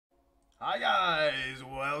Hi guys,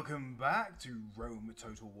 welcome back to Rome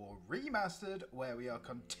Total War Remastered, where we are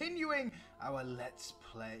continuing our Let's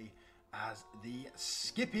Play as the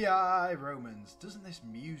Scipii Romans. Doesn't this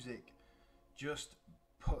music just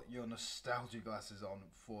put your nostalgia glasses on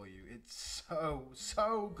for you? It's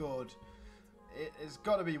so good. It has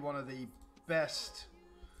got to be one of the best...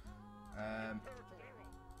 we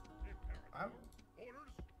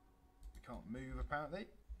can't move apparently.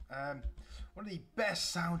 One of the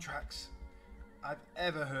best soundtracks I've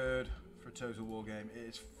ever heard for a Total War game. It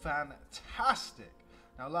is fantastic.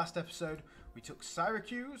 Now, last episode we took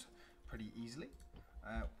Syracuse pretty easily.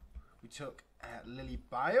 We took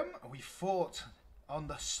Lilybaeum, and we fought on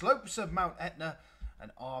the slopes of Mount Etna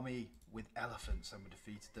an army with elephants, and we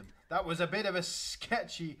defeated them. That was a bit of a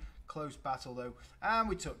sketchy close battle though, and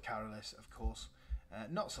we took Caralis, of course.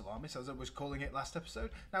 Not Salamis, as I was calling it last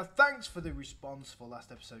episode. Now, thanks for the response for last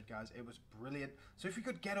episode, guys. It was brilliant. So if we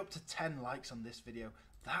could get up to 10 likes on this video,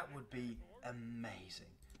 that would be amazing.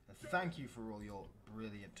 And thank you for all your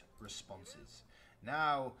brilliant responses.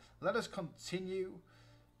 Now, let us continue.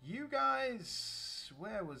 You guys,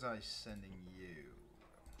 where was I sending you?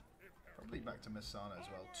 Probably back to Messana as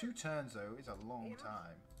well. 2 turns, though, is a long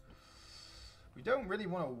time. We don't really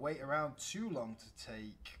want to wait around too long to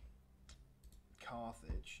take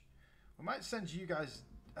Carthage. We might send you guys...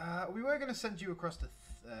 we were going to send you across to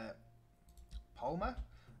Palma,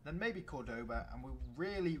 then maybe Corduba, and we'll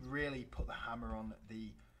really put the hammer on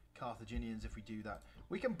the Carthaginians if we do that.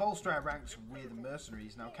 We can bolster our ranks with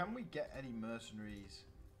mercenaries. Now, can we get any mercenaries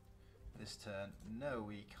this turn? No,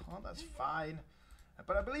 we can't. That's fine.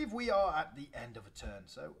 But I believe we are at the end of a turn,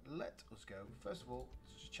 so let us go. First of all,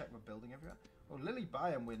 let's just check we're building everywhere. Oh,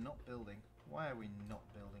 Lilybaeum we're not building. Why are we not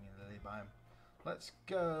building in Lilybaeum? Let's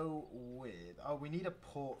go with... Oh, we need a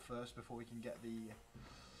port first before we can get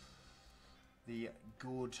the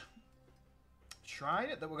good shrine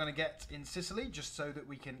that we're going to get in Sicily, just so that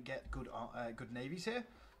we can get good navies here.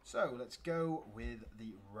 So let's go with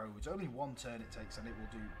the roads. Only 1 turn it takes, and it will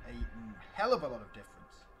do a hell of a lot of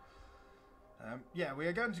difference. Yeah, we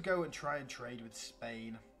are going to go and try and trade with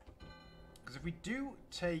Spain, because if we do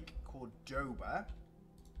take Cordoba...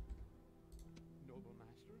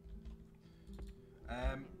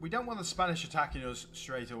 we don't want the Spanish attacking us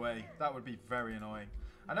straight away. That would be very annoying.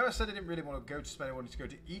 I know I said I didn't really want to go to Spain, I wanted to go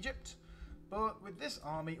to Egypt. But with this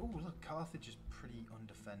army... Oh, look, Carthage is pretty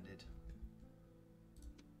undefended.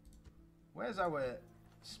 Where's our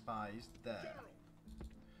spies? There.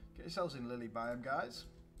 Get yourselves in Lilybaeum, guys.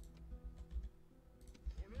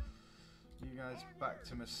 You guys back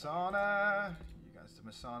to Messana. You guys to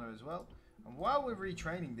Messana as well. And while we're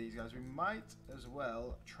retraining these guys, we might as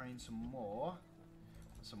well train some more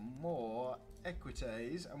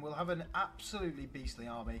equites, and we'll have an absolutely beastly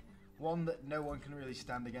army, one that no one can really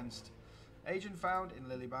stand against. Agent found in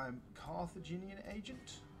Lilybaeum. Carthaginian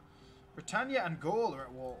agent. Britannia and Gaul are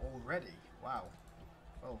at war already. Wow.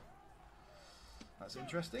 Well, that's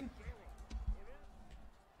interesting.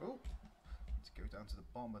 Oh, let's go down to the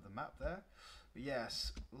bottom of the map there. But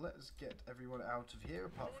yes, let's get everyone out of here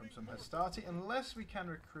apart from some Hastati, unless we can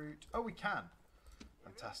recruit. Oh, we can.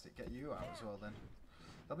 Fantastic. Get you out as well then.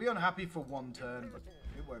 They'll be unhappy for 1 turn, but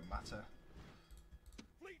it won't matter.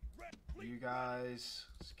 You guys,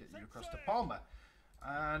 let's get you across to Palma.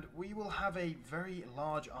 And we will have a very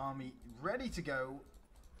large army ready to go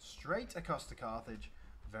straight across to Carthage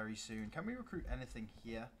very soon. Can we recruit anything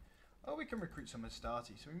here? Oh, we can recruit some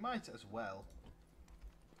Hastati, so we might as well.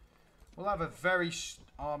 We'll have a very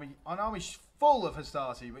an army full of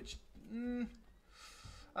Hastati, which,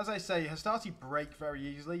 as I say, Hastati break very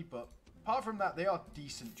easily, but apart from that, they are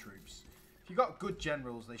decent troops. If you've got good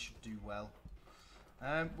generals, they should do well.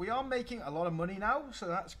 We are making a lot of money now, so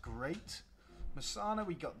that's great. Messana,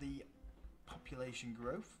 we got the population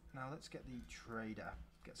growth. Now let's get the trader.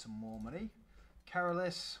 Get some more money.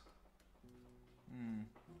 Caralis.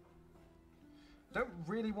 Don't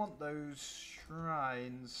really want those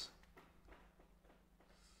shrines.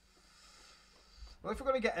 Well, if we're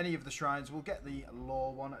going to get any of the shrines, we'll get the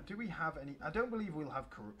law one. Do we have any? I don't believe we'll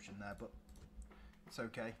have corruption there, but it's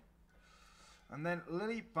okay. And then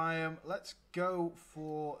Lilybaeum, let's go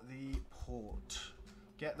for the port.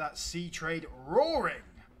 Get that sea trade roaring.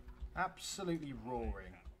 Absolutely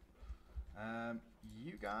roaring.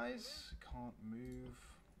 You guys can't move.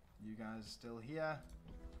 You guys still here.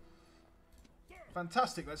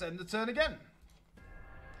 Fantastic. Let's end the turn again.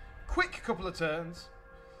 Quick couple of turns.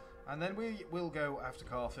 And then we will go after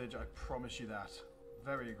Carthage. I promise you that.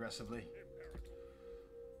 Very aggressively.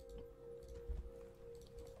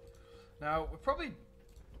 Now, we're probably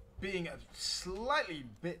being a slightly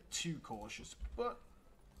bit too cautious, but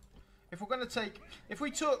If we're going to take... If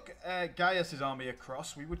we took Gaius's army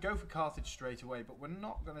across, we would go for Carthage straight away. But we're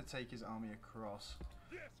not going to take his army across.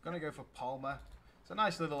 We're going to go for Palma. It's a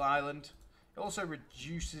nice little island. It also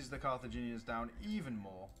reduces the Carthaginians down even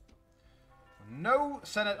more. No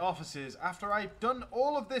Senate offices after I've done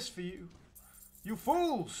all of this for you. You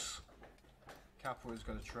fools! Capua's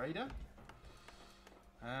got a trader.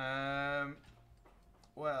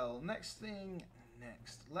 Well, next.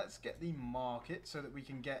 Let's get the market so that we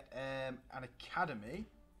can get an academy.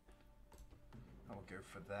 I will go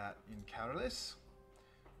for that in Carolis.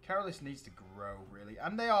 Carolis needs to grow, really.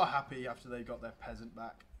 And they are happy after they got their peasant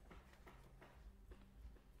back.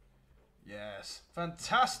 Yes.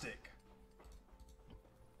 Fantastic.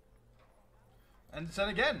 And then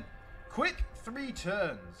again, quick 3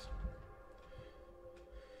 turns.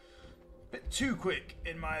 Bit too quick,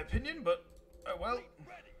 in my opinion, but oh well.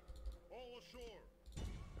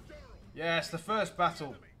 Yes, the first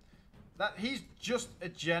battle. That he's just a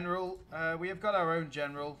general. We have got our own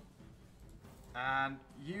general, and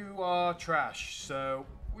you are trash. So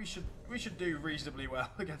we should do reasonably well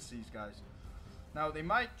against these guys. Now they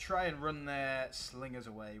might try and run their slingers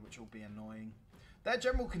away, which will be annoying. Their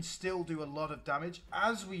general can still do a lot of damage,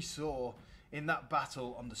 as we saw in that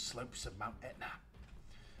battle on the slopes of Mount Etna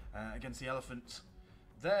against the elephants.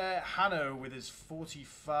 Their Hanno, with his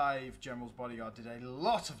 45 general's bodyguard, did a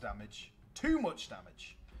lot of damage. Too much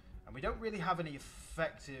damage. And we don't really have any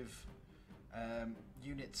effective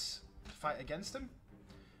units to fight against them.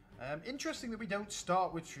 Interesting that we don't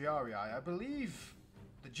start with Triarii. I believe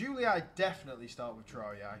the Julii definitely start with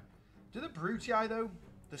Triarii. Do the Brutii, though?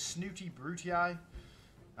 The snooty Brutii?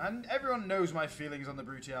 And everyone knows my feelings on the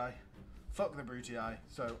Brutii. Fuck the Brutii.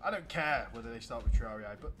 So I don't care whether they start with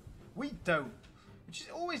Triarii, but we don't. Which is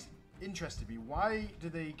always interested me. Why do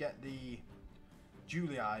they get the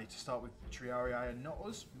Julii to start with Triarii and not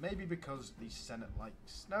us? Maybe because the Senate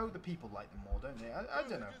likes... No, the people like them more, don't they? I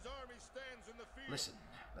don't know. Listen.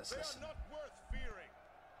 Let's listen. They are not worth fearing.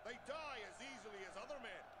 They die as easily as other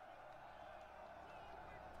men.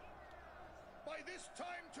 By this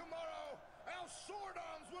time tomorrow, our sword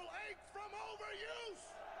arms will ache from overuse.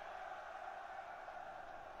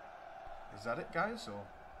 Is that it, guys? Or...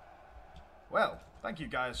 Well, thank you,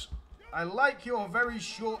 guys. I like your very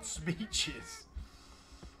short speeches.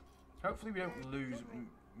 Hopefully we don't lose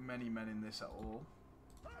many men in this at all.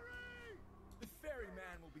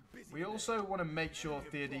 We also want to make sure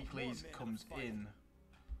Theodecles comes in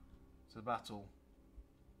to the battle.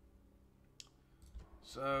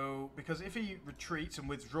 So, because if he retreats and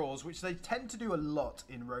withdraws, which they tend to do a lot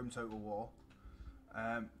in Rome Total War,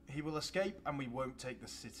 he will escape and we won't take the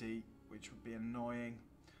city, which would be annoying.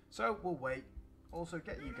 So, we'll wait. Also,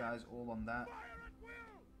 get you guys all on that.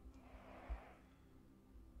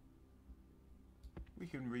 We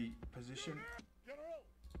can reposition.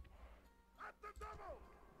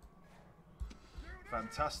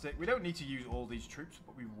 Fantastic. We don't need to use all these troops,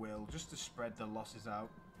 but we will, just to spread the losses out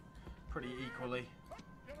pretty equally.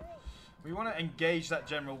 We want to engage that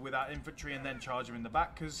general with our infantry and then charge him in the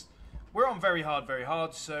back, because we're on very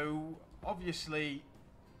hard, so obviously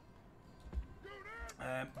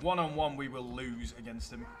one-on-one we will lose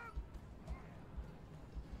against him.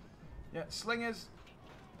 Yeah, slingers.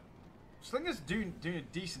 Slingers doing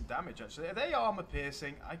decent damage, actually. Are they armor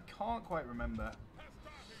piercing? I can't quite remember.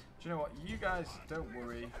 Do you know what? You guys, don't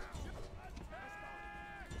worry.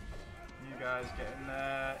 You guys get in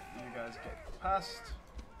there. You guys get past.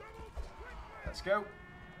 Let's go.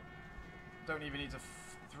 Don't even need to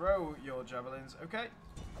throw your javelins. Okay.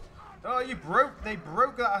 Oh, they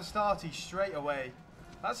broke that Astarte straight away.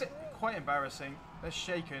 That's it. Quite embarrassing. They're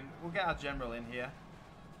shaken. We'll get our general in here.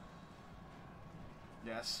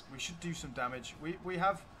 Yes, we should do some damage. We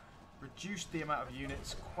have reduced the amount of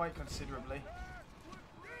units quite considerably.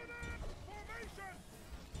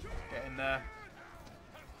 Get in there.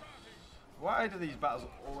 Why do these battles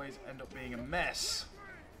always end up being a mess?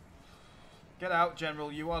 Get out,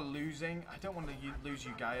 General. You are losing. I don't want to lose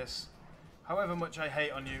you, Gaius. However much I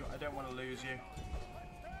hate on you, I don't want to lose you.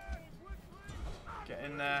 Get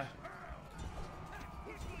in there.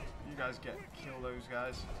 You guys kill those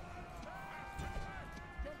guys.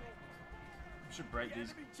 We should break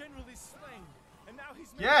these.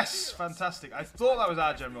 Yes! Fantastic. I thought that was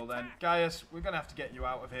our general then. Gaius, we're going to have to get you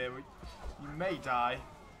out of here. You may die.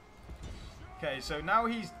 Okay, so now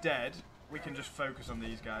he's dead. We can just focus on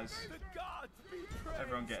these guys.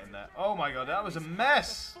 Everyone get in there. Oh my god, that was a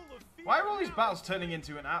mess! Why are all these battles turning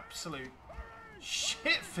into an absolute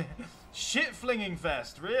shit-flinging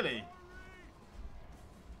fest, really?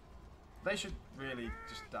 They should really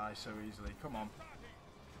just die so easily. Come on.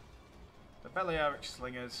 The Balearic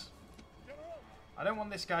Slingers. I don't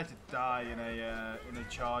want this guy to die in a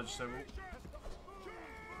charge, so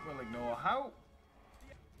we'll ignore. How?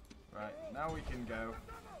 Right, now we can go.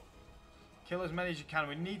 Kill as many as you can.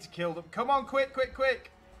 We need to kill them. Come on, quick, quick,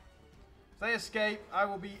 quick! If they escape, I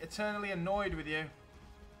will be eternally annoyed with you.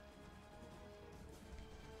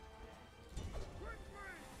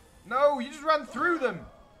 No, you just ran through them!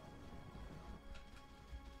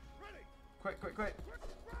 Quick, quick, quick.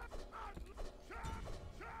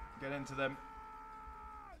 Get into them.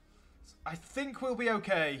 I think we'll be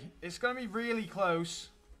okay. It's going to be really close.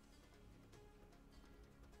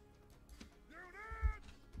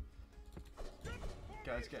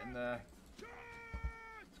 Guys, get in there.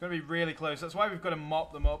 It's going to be really close. That's why we've got to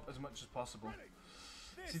mop them up as much as possible.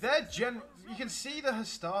 See, they're you can see the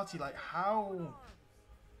Hastati, like how...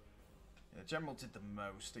 Yeah, General did the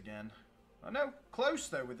most again. I know, close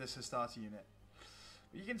though with this Hastati unit.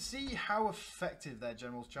 But you can see how effective their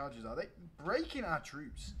general's charges are. They're breaking our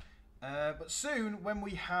troops. But soon, when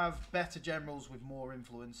we have better generals with more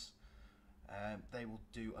influence, they will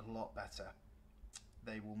do a lot better.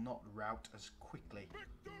 They will not rout as quickly.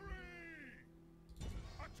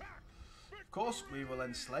 Of course, we will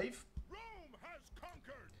enslave.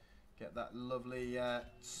 Get that lovely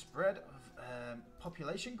spread of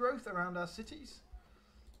population growth around our cities.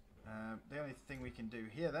 The only thing we can do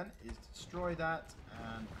here then is destroy that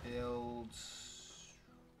and build...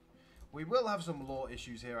 We will have some law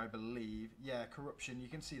issues here, I believe. Yeah, corruption. You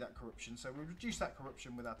can see that corruption. So we reduce that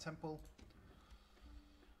corruption with our temple.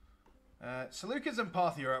 Seleucids and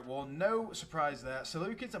Parthia are at war. No surprise there.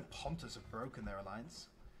 Seleucids and Pontus have broken their alliance.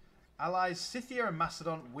 Allies Scythia and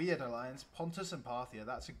Macedon, weird alliance. Pontus and Parthia.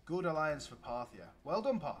 That's a good alliance for Parthia. Well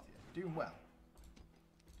done, Parthia. Doing well.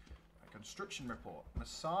 Construction report.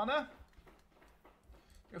 Messana.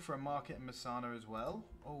 Go for a market in Messana as well.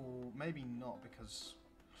 Oh, maybe not because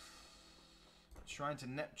Shrine to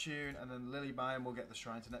Neptune and then Lily Biome will get the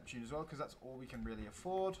Shrine to Neptune as well because that's all we can really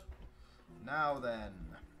afford. Now then,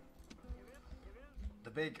 the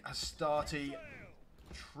big Astarte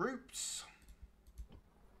troops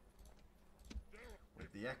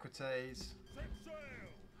with the Equites.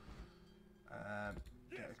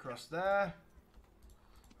 Get across there.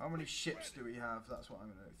 How many ships do we have? That's what I'm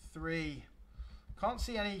going to do. 3. Can't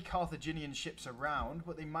see any Carthaginian ships around,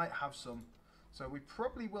 but they might have some. So we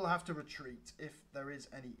probably will have to retreat if there is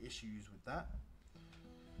any issues with that.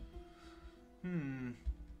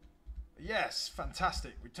 Yes,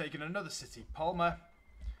 fantastic. We've taken another city, Palma.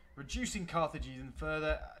 Reducing Carthage even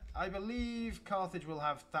further. I believe Carthage will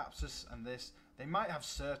have Thapsus and this. They might have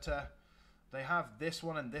Cirta. They have this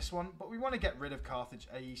one and this one. But we want to get rid of Carthage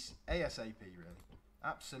ASAP, really.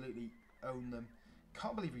 Absolutely own them.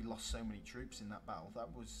 Can't believe we lost so many troops in that battle. That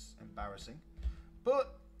was embarrassing.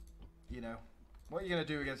 But, you know, what are you going to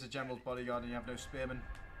do against a general's bodyguard and you have no spearmen?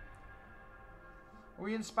 Are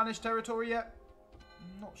we in Spanish territory yet?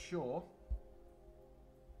 Not sure.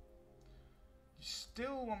 You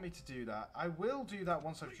still want me to do that? I will do that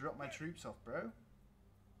once I've dropped my troops off, bro.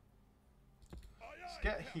 Let's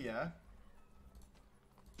get here.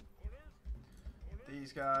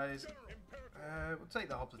 These guys... we'll take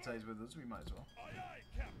the Hoplites with us, we might as well.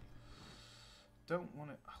 Don't want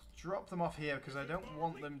to... I'll drop them off here because I don't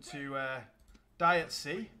want them to die at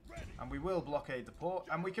sea. And we will blockade the port.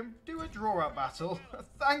 And we can do a draw-out battle.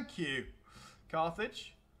 Thank you,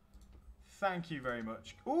 Carthage. Thank you very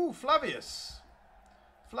much. Ooh, Flavius.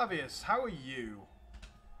 Flavius, how are you?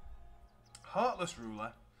 Heartless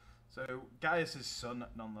ruler. So, Gaius' son,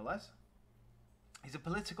 nonetheless. He's a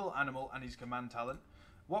political animal and he's command talent.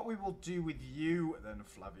 What we will do with you, then,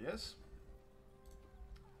 Flavius...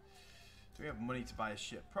 Do we have money to buy a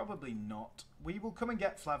ship? Probably not. We will come and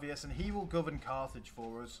get Flavius, and he will govern Carthage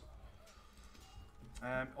for us.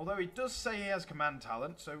 Although he does say he has command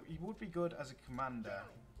talent, so he would be good as a commander.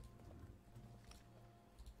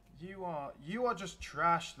 You are just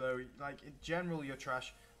trash, though. Like, in general, you're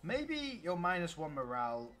trash. Maybe your -1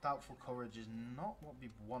 morale, doubtful courage is not what we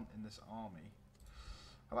want in this army.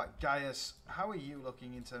 How about Gaius? How are you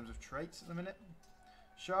looking in terms of traits at the minute?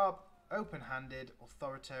 Sharp, open-handed,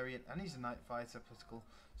 authoritarian, and he's a night fighter, political.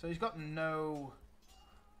 So he's got no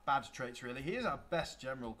bad traits, really. He is our best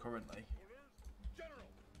general currently.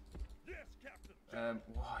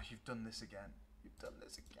 Wow, you've done this again. You've done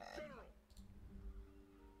this again.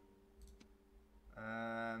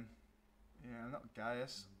 Yeah, not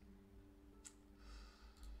Gaius.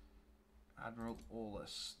 Admiral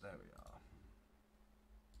Aulus. There we are.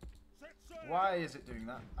 Why is it doing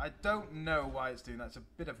that? I don't know why it's doing that. It's a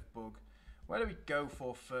bit of a bug. Where do we go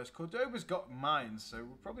for first? Cordoba's got mines, so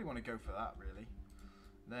we'll probably want to go for that, really.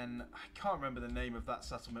 Then, I can't remember the name of that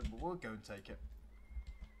settlement, but we'll go and take it.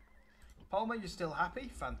 Palma, you're still happy?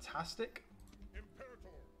 Fantastic.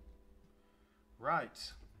 Imperator.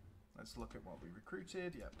 Right. Let's look at what we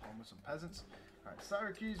recruited. Yeah, Palma, some peasants. Alright,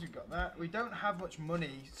 Syracuse, we've got that. We don't have much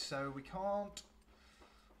money, so we can't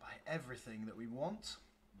buy everything that we want.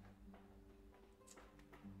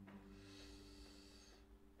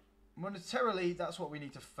 Monetarily, that's what we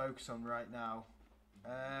need to focus on right now.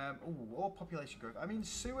 All population growth. I mean,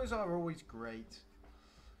 sewers are always great.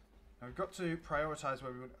 Now we've got to prioritise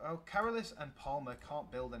where we would. Oh, Carolus and Palma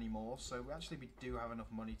can't build anymore, so we do have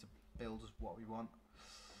enough money to build what we want.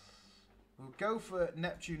 We'll go for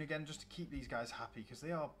Neptune again just to keep these guys happy, because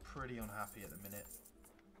they are pretty unhappy at the minute.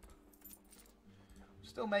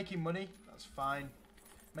 Still making money, that's fine.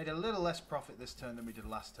 Made a little less profit this turn than we did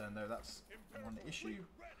last turn, though. That's one issue.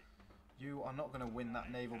 You are not going to win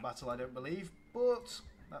that naval battle, I don't believe, but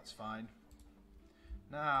that's fine.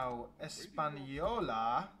 Now,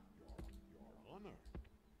 Hispaniola.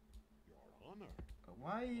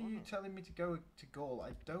 Why are you telling me to go to Gaul?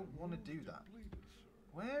 I don't want to do that.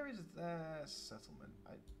 Where is their settlement?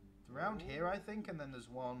 Around here, I think, and then there's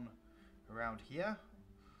one around here.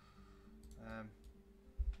 It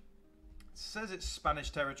says it's Spanish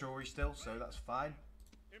territory still, so that's fine.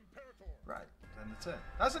 Right, then the turn.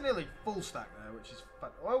 That's a nearly full stack there, which is fun.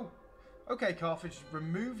 Oh, okay, Carthage,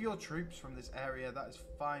 remove your troops from this area. That is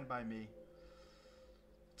fine by me.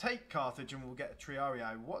 Take Carthage and we'll get a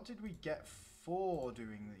Triarii. What did we get for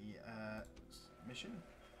doing the mission?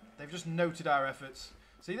 They've just noted our efforts.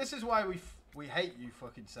 See, this is why we hate you,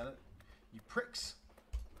 fucking Senate. You pricks.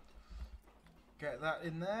 Get that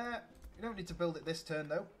in there. You don't need to build it this turn,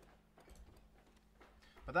 though.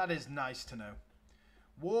 But that is nice to know.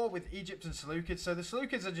 War with Egypt and Seleucids. So the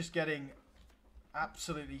Seleucids are just getting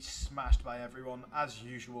absolutely smashed by everyone, as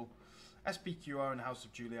usual. SPQR and House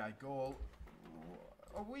of Julii Gaul.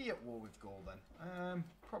 Are we at war with Gaul, then?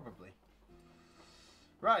 Probably.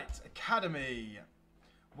 Right, Academy.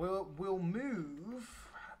 We'll move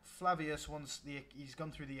Flavius once he's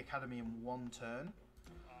gone through the Academy in one turn.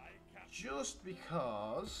 Just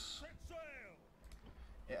because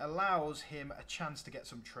it allows him a chance to get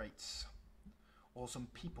some traits. Or some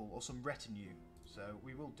people, or some retinue. So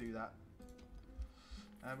we will do that.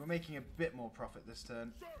 And we're making a bit more profit this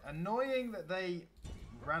turn. Annoying that they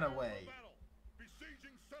ran away.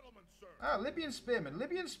 Ah, Libyan Spearmen.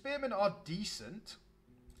 Libyan Spearmen are decent.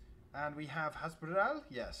 And we have Hasbrodal.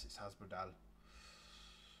 Yes, it's Hasbrodal.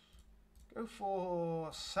 Go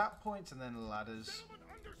for sap points and then ladders.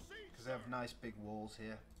 Because they have nice big walls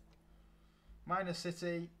here. Minor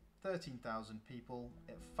city. 13,000 people.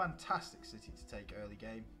 A fantastic city to take early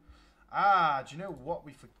game. Ah, do you know what?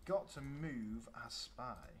 We forgot to move our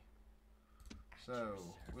spy.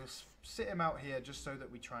 So, we'll sit him out here just so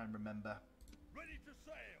that we try and remember.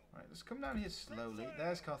 Right, let's come down here slowly.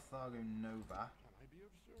 There's Carthago Nova.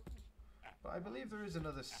 But I believe there is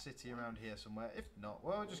another city around here somewhere. If not,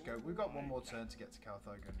 well, just go. We've got one more turn to get to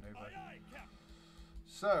Carthago Nova.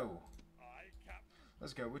 So,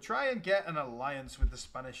 let's go. We'll try and get an alliance with the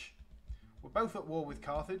Spanish. We're both at war with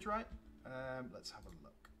Carthage, right? Let's have a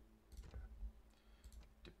look.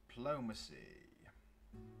 Diplomacy.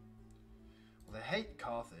 Well, they hate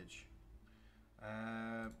Carthage.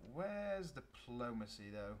 Where's diplomacy,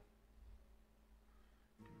 though?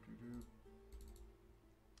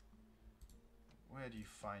 Where do you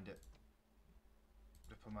find it?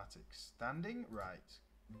 Diplomatic standing? Right.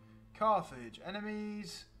 Carthage.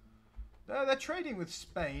 Enemies. They're trading with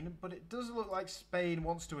Spain, but it does look like Spain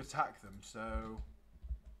wants to attack them, so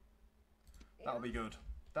that'll be good.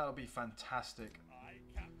 That'll be fantastic.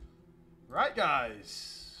 Right,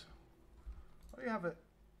 guys. What do you have it?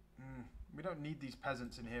 We don't need these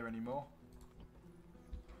peasants in here anymore.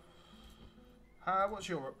 What's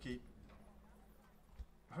your upkeep?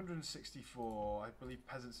 164. I believe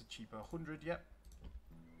peasants are cheaper. 100, yep.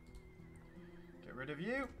 Get rid of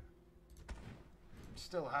you.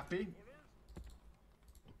 Still happy.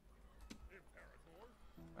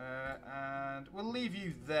 And we'll leave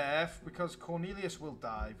you there because Cornelius will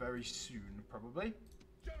die very soon, probably.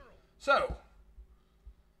 So,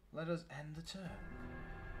 let us end the turn.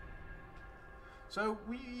 So,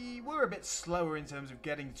 we were a bit slower in terms of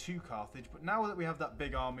getting to Carthage, but now that we have that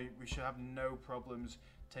big army, we should have no problems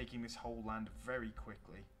taking this whole land very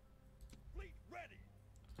quickly.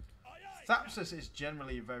 Thapsus is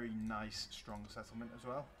generally a very nice, strong settlement as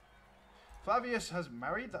well. Flavius has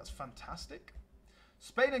married, that's fantastic.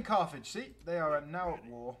 Spain and Carthage, see, they are now at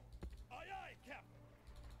war.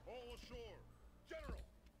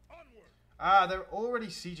 Ah, they're already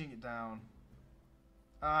sieging it down.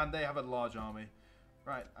 And they have a large army.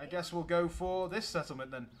 Right, I guess we'll go for this settlement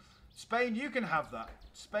then. Spain, you can have that.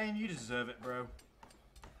 Spain, you deserve it, bro.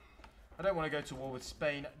 I don't want to go to war with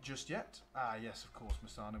Spain just yet. Ah, yes, of course,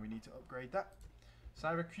 Masana. We need to upgrade that.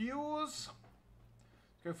 Syracuse.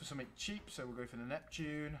 Go for something cheap, so we'll go for the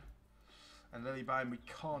Neptune. And Lilybein, we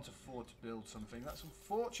can't afford to build something. That's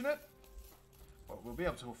unfortunate. But we'll be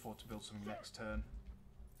able to afford to build something next turn.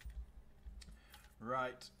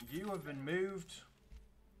 Right, you have been moved.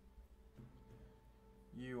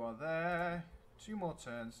 You are there. 2 more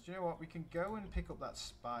turns. Do you know what? We can go and pick up that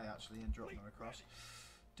spy, actually, and drop them across.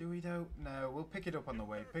 Do we, though? No, we'll pick it up on the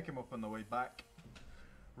way. Pick him up on the way back.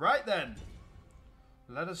 Right, then.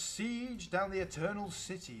 Let us siege down the eternal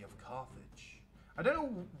city of Carthage. I don't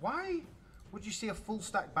know why would you see a full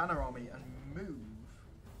stack banner army and move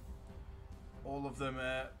all of them,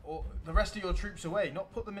 the rest of your troops away,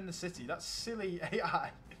 not put them in the city. That's silly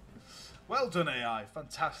AI. Well done, AI.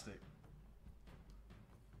 Fantastic.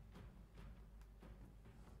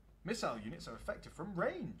 Missile units are effective from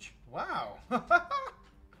range. Wow.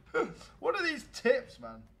 What are these tips,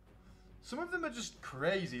 man? Some of them are just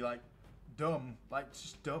crazy, like dumb, like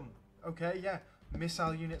just dumb. Okay, yeah.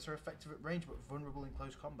 Missile units are effective at range but vulnerable in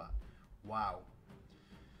close combat. Wow.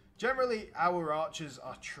 Generally, our archers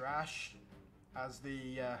are trash as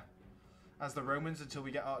the Romans until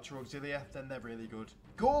we get Archer Auxilia. Then they're really good.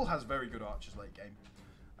 Gaul has very good archers late game,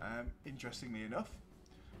 interestingly enough.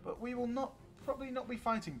 But we will probably not be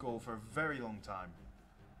fighting Gaul for a very long time.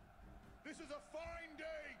 This is a fine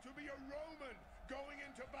day to be a Roman going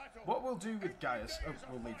into battle. What we'll do with Gaius... Oh,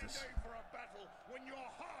 we'll leave this. For a battle when your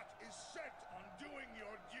heart is set on doing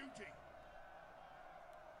your duty.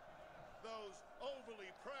 Those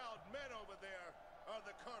overly proud men over there are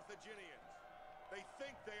the Carthaginians. They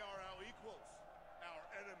think they are our equals, our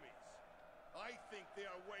enemies. I think they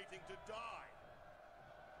are waiting to die.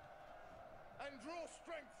 And draw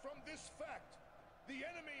strength from this fact. The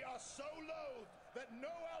enemy are so loath that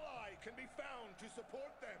no ally can be found to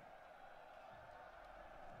support them.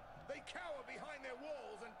 They cower behind their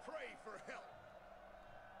walls and pray for help.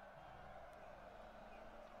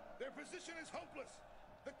 Their position is hopeless.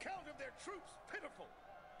 The count of their troops pitiful.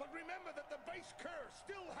 But remember that the base cur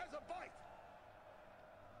still has a bite.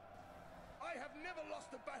 I have never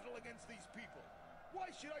lost a battle against these people.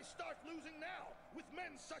 Why should I start losing now, with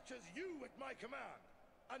men such as you at my command?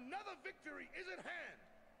 Another victory is at hand.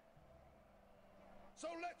 So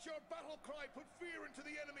let your battle cry put fear into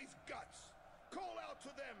the enemy's guts. Call out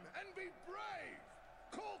to them and be brave.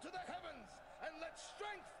 Call to the heavens and let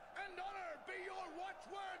strength and honor be your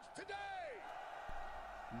watchwords today.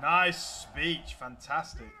 Nice speech.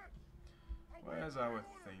 Fantastic. Where's our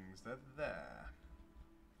things? They're there.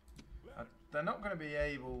 They're not going to be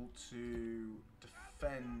able to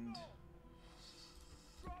defend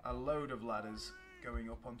a load of ladders going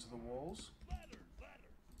up onto the walls.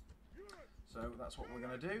 So that's what we're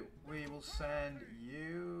going to do. We will send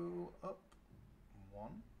you up 1.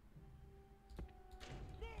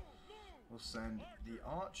 We'll send the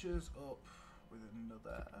archers up with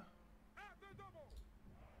another.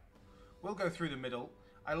 We'll go through the middle.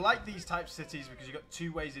 I like these type cities because you've got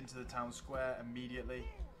 2 ways into the town square immediately.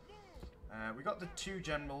 We got the 2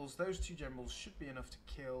 generals. Those 2 generals should be enough to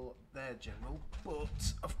kill their general,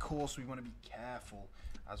 but of course we want to be careful,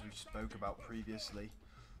 as we've spoke about previously.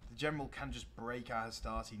 The general can just break our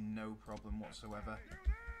Hastati, no problem whatsoever.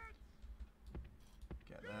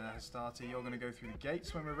 Get there, Hastati. You're going to go through the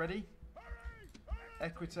gates when we're ready.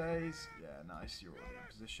 Equites, yeah, nice. You're already in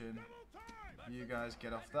position. You guys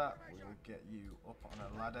get off that. We'll get you up on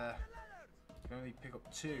a ladder. You can only pick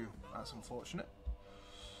up 2. That's unfortunate.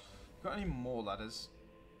 Got any more ladders?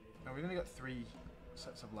 No, we've only got 3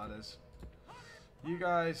 sets of ladders. You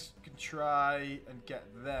guys can try and get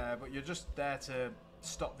there, but you're just there to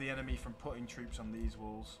stop the enemy from putting troops on these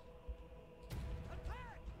walls.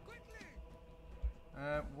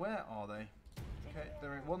 Where are they? Okay,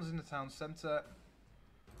 one's in the town centre.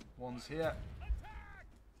 One's here.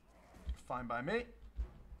 Fine by me.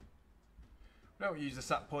 We don't use the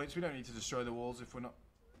sat points. We don't need to destroy the walls if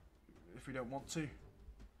we don't want to.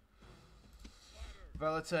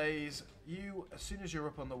 Velites, you, as soon as you're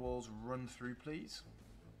up on the walls, run through, please.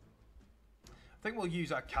 I think we'll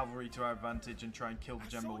use our cavalry to our advantage and try and kill the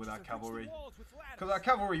general with our cavalry. Because our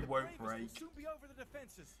cavalry won't break.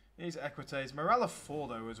 Here's Equites. Morale of 4,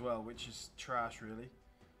 though, as well, which is trash, really.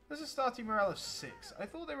 There's a starting morale of 6. I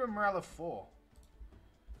thought they were morale of 4.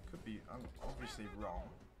 Could be, I'm obviously wrong.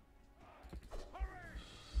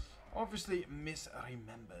 Obviously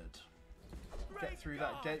misremembered. Get through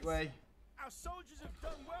that gateway. Our soldiers have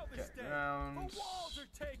done well this day. Round. The walls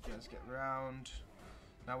are taken. Let's get round.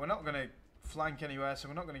 Now we're not going to flank anywhere, so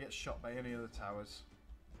we're not going to get shot by any of the towers.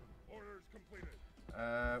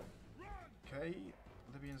 Okay,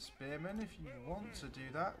 Libyan spearmen, if you want to do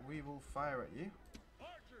that, we will fire at you.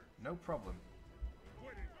 No problem.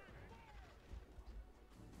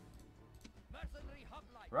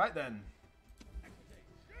 Right then.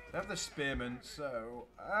 We have the spearmen, so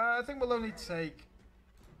I think we'll only take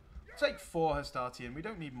 4 Hastatian. We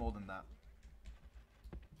don't need more than that.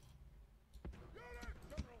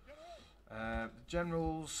 The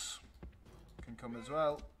generals can come as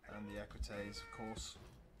well, and the equites, of course.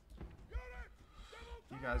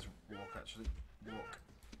 You guys walk, actually. Walk.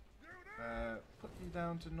 Put you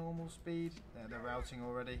down to normal speed. They're routing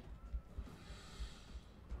already.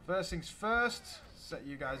 First things first, set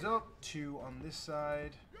you guys up. 2 on this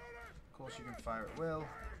side. Of course, you can fire at will.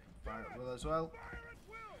 Fire at will as well.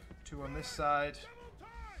 2 on this side.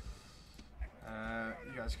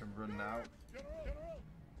 You guys can run now.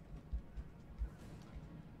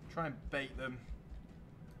 Try and bait them.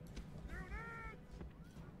 You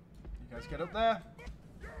guys get up there.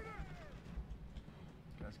 You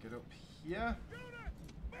guys get up here.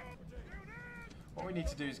 What we need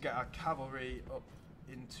to do is get our cavalry up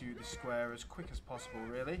into the square as quick as possible,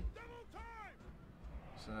 really.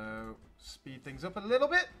 So, speed things up a little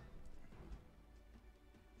bit.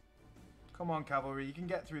 Come on, cavalry, you can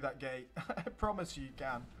get through that gate. I promise you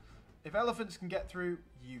can. If elephants can get through,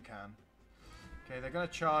 you can. Okay, they're going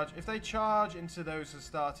to charge. If they charge into those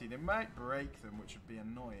Hastati, they might break them, which would be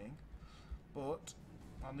annoying. But,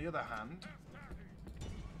 on the other hand,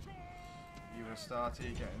 you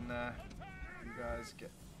Hastati, get in there. You guys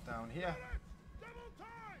get down here.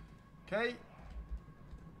 Okay.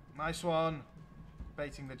 Nice one.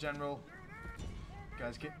 Baiting the general.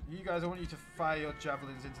 You guys, I want you to fire your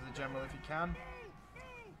javelins into the general if you can.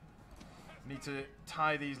 Need to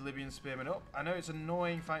tie these Libyan spearmen up. I know it's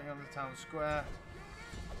annoying fighting on the town square.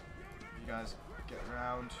 You guys get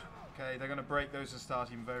around. Okay, they're going to break those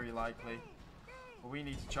Hastati very likely. But we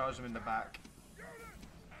need to charge them in the back.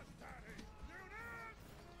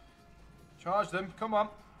 Charge them, come on.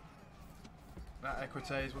 That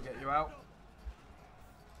Equites will get you out.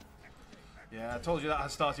 Yeah, I told you that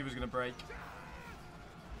Hastati was going to break.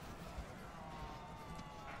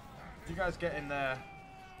 You guys get in there.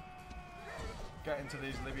 Get into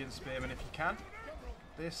these Libyan spearmen if you can.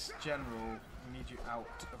 This general, we need you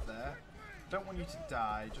out of there. Don't want you to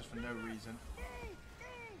die just for no reason.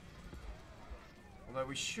 Although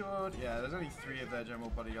we should... Yeah, there's only 3 of their general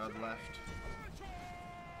bodyguard left.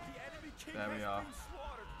 There we are.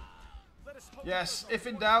 Yes, if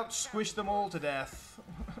in doubt, squish them all to death.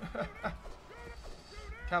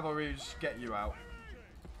 Cavalry, just get you out.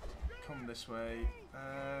 Come this way.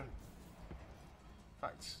 In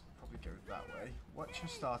fact, probably go that way. What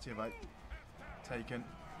Hastati have I taken?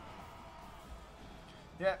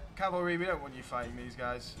 Yeah, cavalry, we don't want you fighting these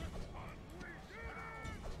guys.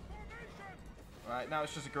 Right, now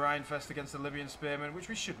it's just a grind fest against the Libyan spearmen, which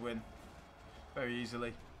we should win. Very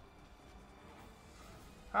easily.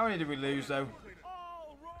 How many did we lose, though?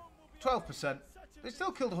 12%. They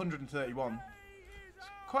still killed 131. It's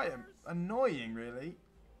quite annoying, really.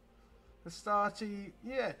 Hastati,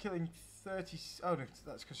 yeah, killing 30... Oh, no,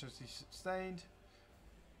 that's because she's sustained.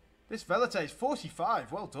 This Velite is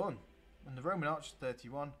 45. Well done. And the Roman Arch is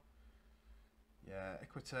 31. Yeah,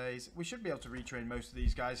 Equites. We should be able to retrain most of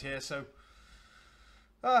these guys here, so...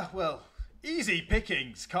 well, easy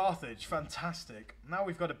pickings, Carthage. Fantastic. Now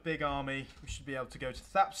we've got a big army. We should be able to go to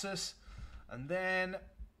Thapsus. And then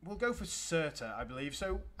we'll go for Cirta, I believe.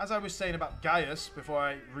 So, as I was saying about Gaius, before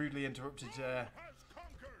I rudely interrupted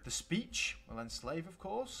the speech, we'll enslave, of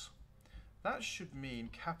course. That should mean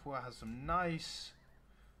Capua has some nice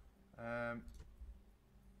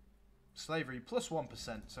slavery, plus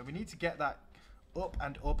 1%. So we need to get that up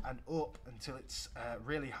and up and up until it's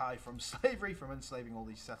really high from slavery, from enslaving all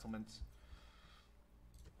these settlements.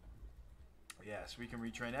 Yes, we can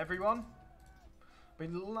retrain everyone. Be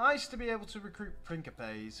nice to be able to recruit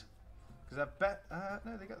Principes, because I bet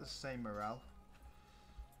no, they got the same morale.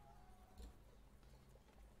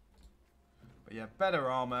 But yeah, better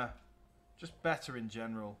armor, just better in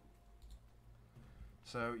general.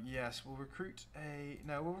 So yes, we'll recruit a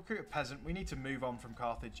peasant. We need to move on from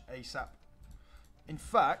Carthage ASAP. In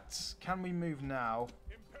fact, can we move now?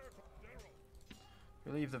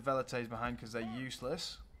 We leave the Velites behind because they're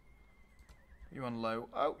useless. You on low?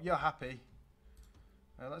 Oh, you're happy.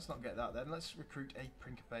 Let's not get that then. Let's recruit a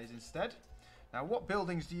Principes instead. Now, what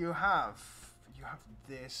buildings do you have? You have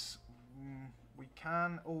this. We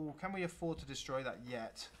can. Oh, can we afford to destroy that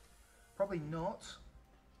yet? Probably not.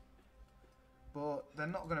 But they're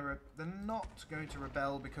not going to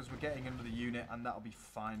rebel because we're getting another unit, and that'll be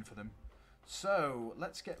fine for them. So,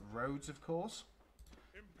 let's get roads, of course.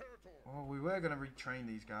 Imperator. Oh, we were going to retrain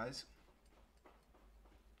these guys.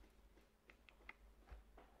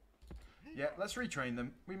 Yeah, let's retrain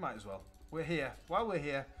them. We might as well. We're here. While we're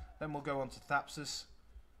here, then we'll go on to Thapsus.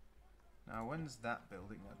 Now, when's that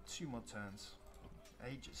building? 2 more turns.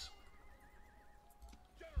 Ages.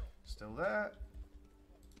 General. Still there.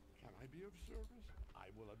 Can I be of service? I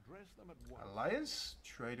will address them at once. Alliance.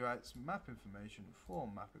 Trade rights. Map information.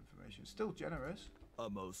 Form map information. Still generous. A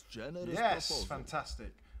most generous Yes, proposal.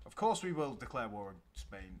 fantastic. Of course we will declare war on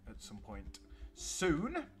Spain at some point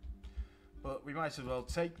soon. But we might as well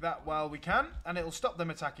take that while we can. And it'll stop them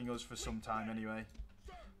attacking us for some time anyway.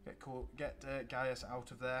 Get Gaius out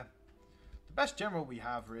of there. The best general we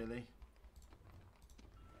have, really.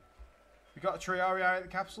 We got a Triarii at the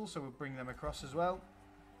capital, so we'll bring them across as well.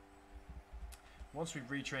 Once we've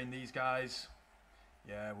retrained these guys,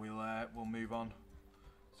 yeah, we'll move on.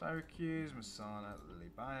 Syracuse, Messana,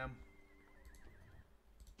 Lilybaeum.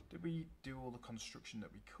 Did we do all the construction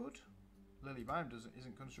that we could? Lilybaeum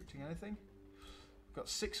isn't constructing anything. We've got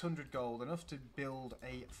 600 gold, enough to build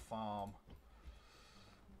a farm.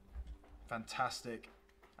 Fantastic.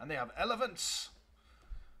 And they have elephants.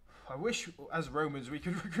 I wish, as Romans, we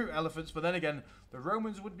could recruit elephants, but then again, the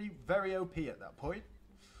Romans would be very OP at that point.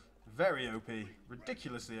 Very OP.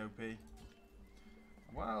 Ridiculously OP.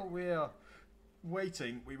 While we're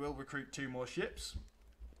waiting, we will recruit 2 more ships.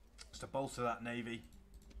 Just to bolster that navy.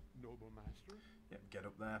 Noble master. Yep, get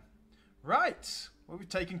up there. Right. Well, we've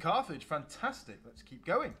taken Carthage. Fantastic. Let's keep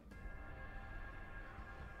going.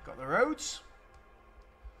 Got the roads.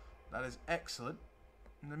 That is excellent.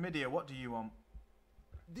 Numidia, what do you want?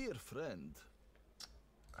 Dear friend,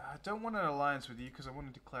 I don't want an alliance with you because I want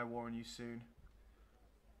to declare war on you soon.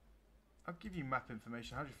 I'll give you map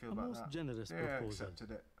information. How do you feel about most that? generous Yeah, proposal.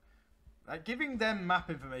 accepted it. Like, giving them map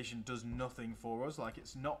information does nothing for us. Like,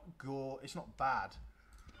 it's not it's not bad.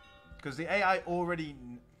 Because the AI already...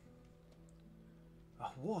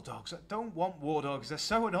 Oh, war dogs. I don't want war dogs. They're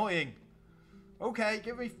so annoying. Okay,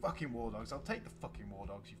 give me fucking war dogs. I'll take the fucking war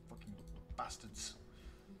dogs, you fucking bastards.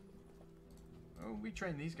 Oh, we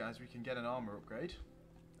train these guys. We can get an armor upgrade.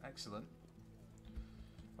 Excellent.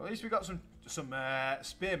 Well, at least we got some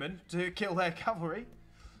spearmen to kill their cavalry.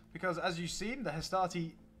 Because, as you've seen, the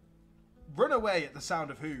Hastati run away at the sound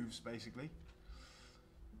of hooves, basically.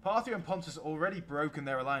 Parthia and Pontus already broken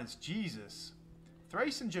their alliance. Jesus.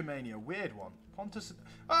 Thrace and Germania, weird one. Pontus...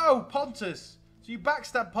 Oh, Pontus! So you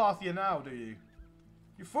backstab Parthia now, do you?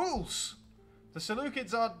 You fools! The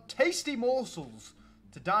Seleucids are tasty morsels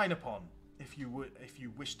to dine upon, if you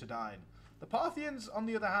wish to dine. The Parthians, on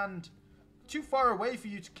the other hand, too far away for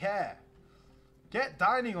you to care. Get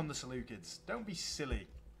dining on the Seleucids. Don't be silly.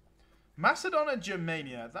 Macedon and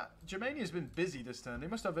Germania. Germania's been busy this turn. They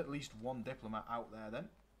must have at least 1 diplomat out there then.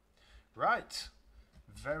 Right.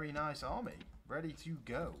 Very nice army. Ready to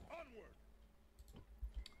go. Onward.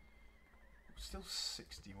 Still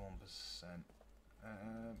 61%.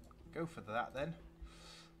 Go for that then.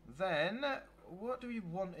 Then, what do we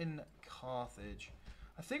want in Carthage?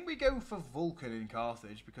 I think we go for Vulcan in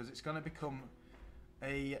Carthage because it's going to become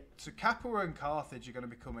a... So Capua and Carthage are going to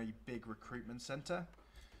become a big recruitment centre.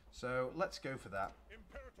 So let's go for that.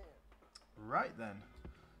 Imperator. Right then.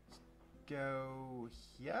 Let's go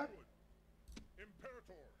here.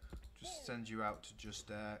 Imperator. Just send you out to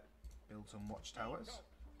just build some watchtowers.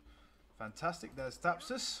 Fantastic. There's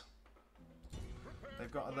Thapsus.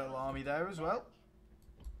 They've got a little army there as well.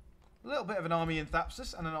 A little bit of an army in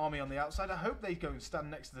Thapsus and an army on the outside. I hope they go and stand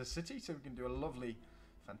next to the city so we can do a lovely,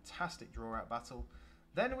 fantastic draw-out battle.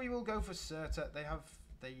 Then we will go for Cirta. They have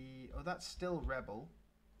the... Oh, that's still Rebel.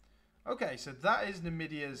 Okay, so that is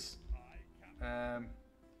Numidia's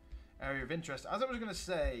area of interest. As I was going to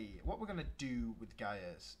say, what we're going to do with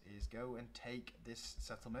Gaius is go and take this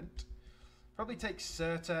settlement. Probably take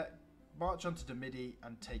Cirta, march onto Domidi,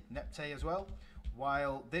 and take Nepte as well.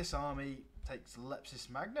 While this army takes Lepsis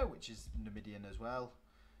Magna, which is Numidian as well.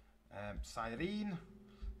 Cyrene,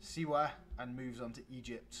 Siwa, and moves on to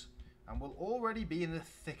Egypt. And we'll already be in the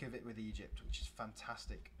thick of it with Egypt, which is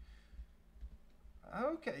fantastic.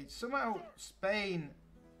 Okay, somehow Spain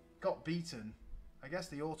got beaten. I guess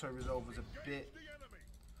the auto-resolve was a bit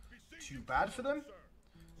too bad for them.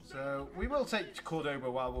 So we will take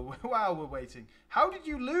Cordoba while we're waiting. How did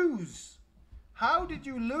you lose? How did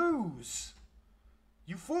you lose?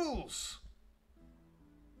 You fools!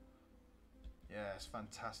 Yes,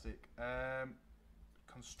 fantastic.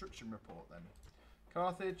 Construction report then.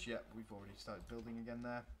 Carthage, yep, we've already started building again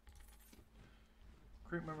there.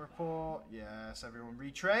 Recruitment report, yes, everyone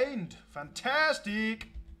retrained. Fantastic!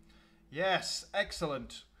 Yes,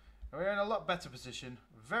 excellent. We're in a lot better position.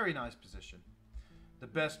 Very nice position. The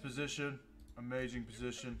best position. Amazing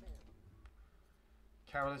position.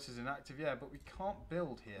 Carolus is inactive, yeah, but we can't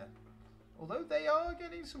build here. Although they are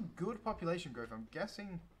getting some good population growth. I'm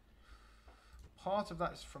guessing part of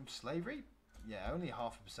that is from slavery. Yeah, only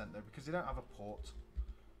 0.5% though, because they don't have a port.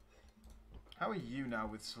 How are you now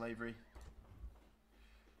with slavery?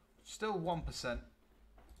 Still 1%.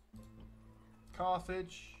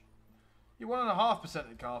 Carthage. You're 1.5%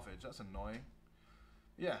 at Carthage. That's annoying.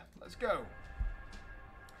 Yeah, let's go.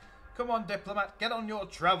 Come on, diplomat. Get on your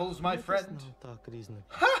travels, my friend.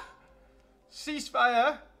 Ha!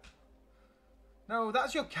 Ceasefire. No,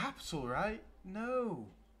 that's your capital, right? No.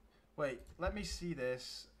 Wait, let me see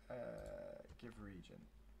this. Give region.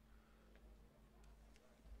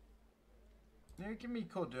 No, give me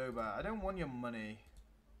Corduba. I don't want your money.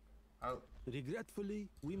 Regretfully,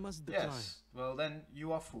 we must decline. Yes. Well, then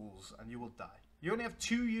you are fools and you will die. You only have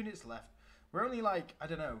 2 units left. We're only like, I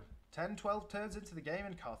don't know, 10, 12 turns into the game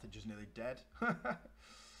and Carthage is nearly dead.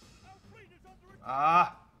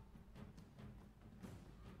 Ah.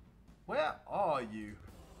 Where are you?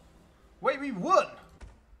 Wait, we won!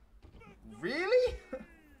 Really?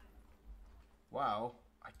 Wow.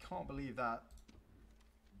 I can't believe that.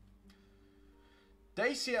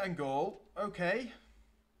 Dacia and Gaul. Okay.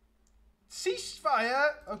 Ceasefire!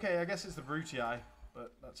 Okay, I guess it's the Brutii,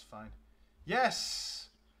 but that's fine. Yes!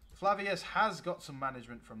 Flavius has got some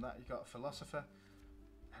management from that. He's got a philosopher.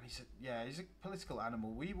 And he's a political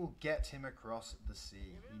animal. We will get him across the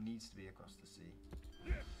sea. He needs to be across the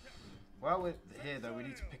sea. While we're here, though, we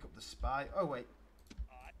need to pick up the spy. Oh, wait.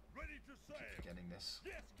 I keep forgetting this.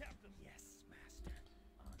 Yes, Captain. Yes,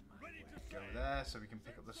 Master. Go there so we can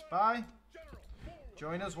pick up the spy.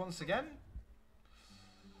 Join us once again.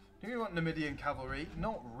 Do we want Numidian cavalry?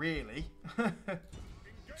 Not really.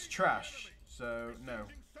 It's trash, so no.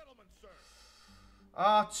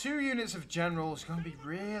 2 units of generals is going to be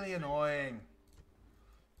really annoying.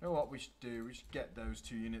 You know what we should do? We should get those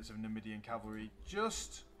 2 units of Numidian cavalry.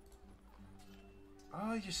 Just...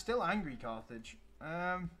 Oh, you're still angry, Carthage.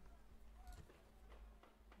 Let's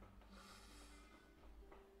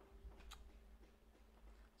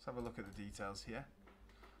have a look at the details here.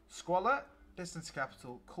 Squalor, distance to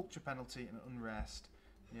capital, culture penalty, and unrest.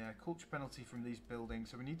 Yeah, culture penalty from these buildings.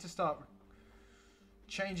 So we need to start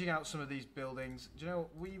changing out some of these buildings. Do you know,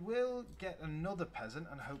 we will get another peasant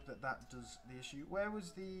and hope that that does the issue. Where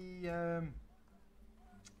was the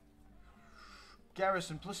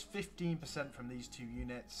garrison? Plus 15% from these 2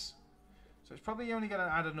 units. So it's probably only going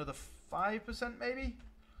to add another 5% maybe.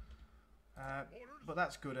 But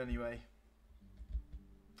that's good anyway.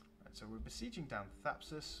 Right, so we're besieging down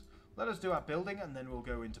Thapsus. Let us do our building and then we'll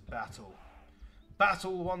go into battle.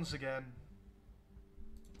 Battle once again.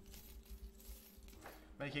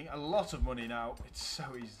 Making a lot of money now. It's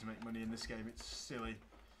so easy to make money in this game. It's silly.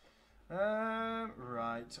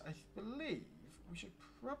 Right. I believe we should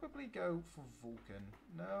probably go for Vulcan.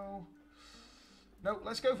 No. No,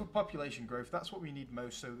 let's go for population growth. That's what we need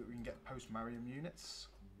most so that we can get post-Marium units.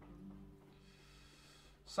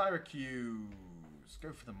 Syracuse.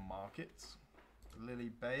 Go for the market.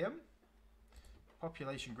 Lilybaeum.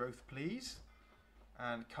 Population growth, please.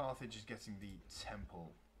 And Carthage is getting the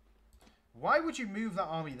temple. Why would you move that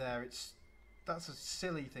army there? That's a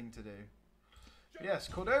silly thing to do. But yes,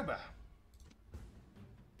 Cordoba.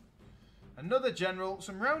 Another general.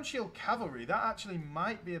 Some round shield cavalry. That actually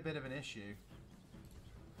might be a bit of an issue.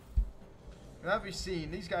 Have you seen?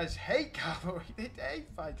 These guys hate cavalry. They hate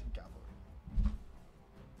fighting cavalry.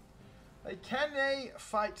 Can they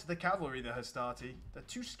fight the cavalry, the Hastati? They're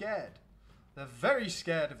too scared. They're very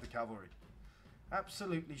scared of the cavalry.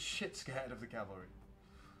 Absolutely shit scared of the cavalry.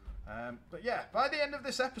 But yeah, by the end of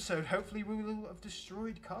this episode, hopefully we will have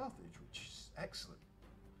destroyed Carthage, which is excellent.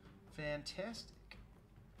 Fantastic.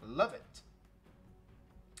 Love it.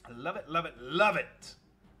 Love it, love it, love it.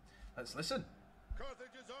 Let's listen.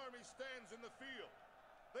 Carthage's army stands in the field.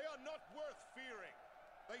 They are not worth fearing.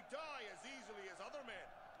 They die as easily as other men.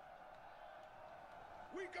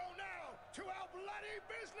 We go now to our bloody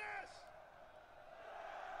business!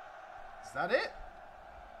 Is that it?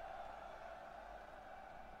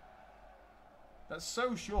 That's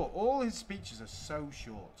so short. All his speeches are so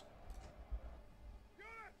short.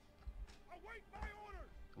 Units, await my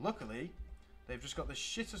orders. Luckily, they've just got the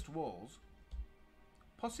shittest walls.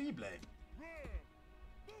 Possible.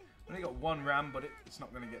 Only got 1 ram, but it's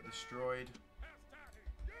not going to get destroyed.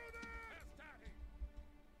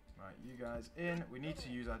 Right, you guys in. We need to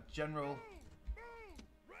use our general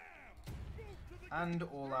and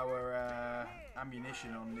all our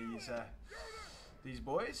ammunition on these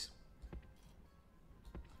boys.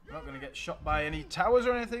 I'm not going to get shot by any towers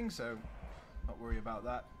or anything, so not worry about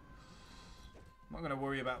that. I'm not going to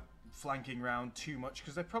worry about flanking round too much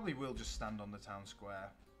because they probably will just stand on the town square.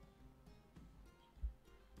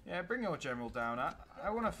 Yeah, bring your general down. I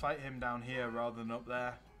want to fight him down here rather than up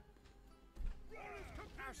there.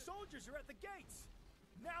 Our soldiers are at the gates.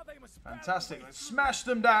 Now they must Fantastic. Let's smash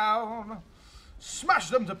them down. Smash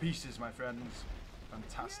them to pieces, my friends.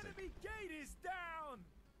 Fantastic. The enemy gate is down.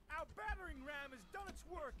 Our battering ram has done its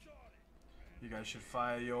work. You guys should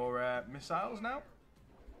fire your missiles now.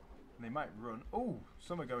 They might run. Oh,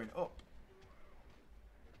 some are going up.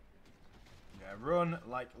 Yeah, run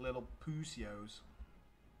like little pussios.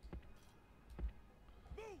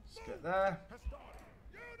 Let's get there.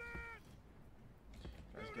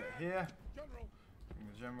 Let's get here. Bring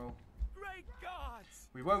the general. Great gods!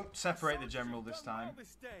 We won't separate the general this time.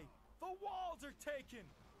 This day. The walls are taken.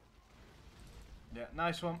 Yeah,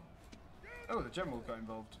 nice one. Oh, the general got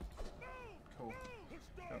involved. Cool.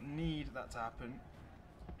 Don't need that to happen.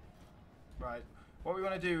 Right. What we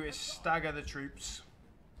want to do is stagger the troops.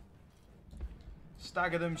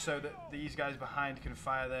 Stagger them so that these guys behind can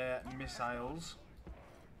fire their missiles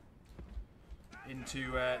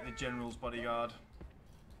into the general's bodyguard.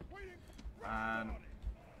 And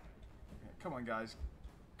yeah, come on, guys.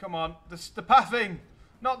 Come on. The pathing!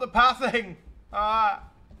 Not the pathing! Ah!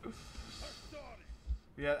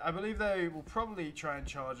 Yeah, I believe they will probably try and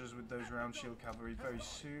charge us with those round shield cavalry very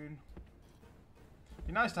soon.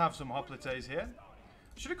 Be nice to have some hoplites here.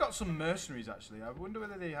 Should have got some mercenaries actually. I wonder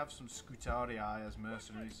whether they have some scutarii as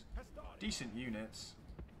mercenaries. Decent units.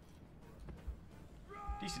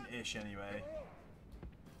 Decent-ish anyway.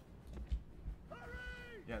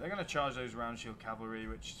 Yeah, they're going to charge those round shield cavalry,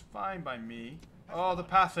 which is fine by me. Oh, the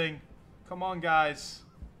pathing. Come on, guys.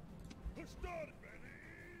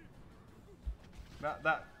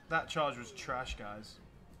 That charge was trash, guys.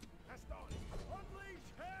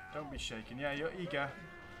 Don't be shaken. Yeah, you're eager.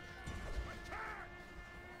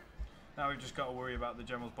 Now we've just got to worry about the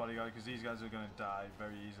general's bodyguard because these guys are going to die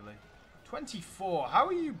very easily. 24. How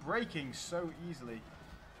are you breaking so easily?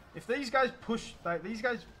 If these guys push, like these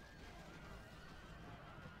guys,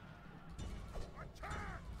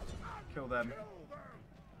 kill them.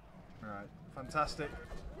 Right, fantastic.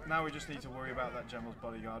 Now we just need to worry about that general's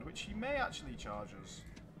bodyguard, which he may actually charge us.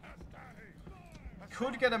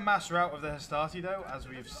 Could get a mass rout of the Hastati though, as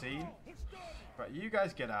we have seen. Right, you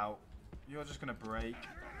guys get out. You're just going to break.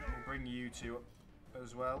 We'll bring you two up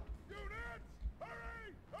as well.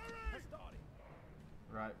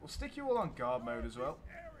 Right, we'll stick you all on guard mode as well.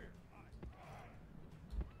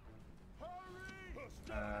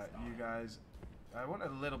 You guys, I want a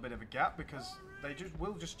little bit of a gap because they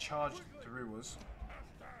will just charge through us.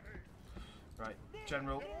 Right,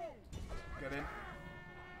 general, get in.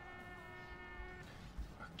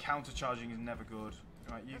 Counter-charging is never good.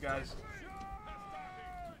 Right, you guys,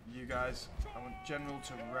 I want general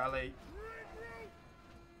to rally.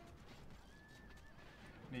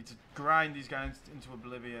 Need to grind these guys into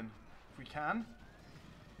oblivion if we can.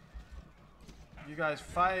 You guys,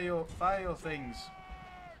 fire your things.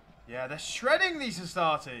 Yeah, they're shredding these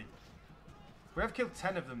Hastati. We have killed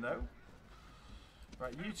 10 of them though.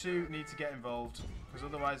 Right, you two need to get involved because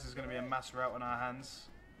otherwise there's going to be a mass rout on our hands.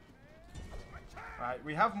 Right,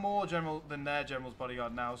 we have more general than their general's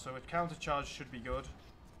bodyguard now, so a counter charge should be good.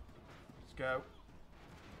 Let's go.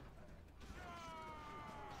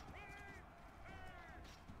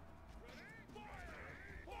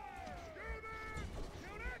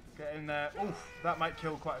 Get in there. Oof, that might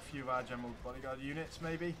kill quite a few of our general's bodyguard units,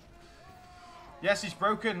 maybe. Yes, he's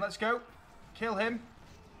broken. Let's go. Kill him.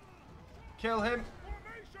 Kill him.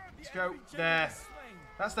 Let's go. There.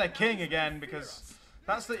 That's their king again, because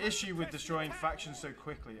that's the issue with destroying factions so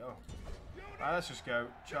quickly. Oh. Right, let's just go.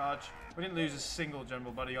 Charge. We didn't lose a single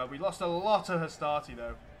general bodyguard. We lost a lot of Hastati,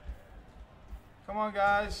 though. Come on,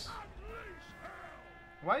 guys.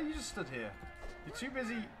 Why are you just stood here? You're too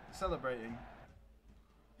busy celebrating.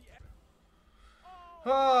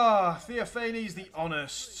 Ah, oh, Theophanes the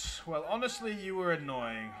Honest. Well, honestly, you were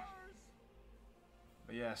annoying.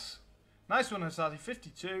 But yes. Nice one, Hastati.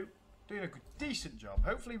 52. Doing a decent job.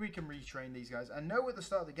 Hopefully we can retrain these guys. I know at the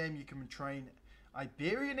start of the game you can train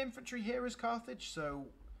Iberian infantry here as Carthage, so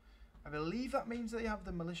I believe that means they have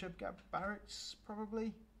the militia barracks,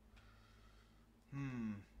 probably.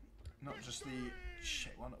 Not just the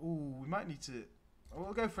shit one. Ooh, we might need to... Oh,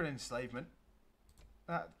 we'll go for an enslavement.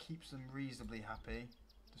 That keeps them reasonably happy.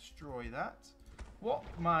 Destroy that. What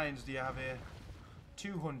mines do you have here?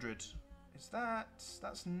 200. Is that...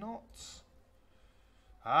 That's not...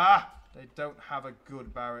 Ah! They don't have a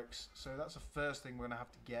good barracks. So that's the first thing we're going to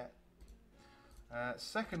have to get.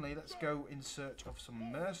 Secondly, let's go in search of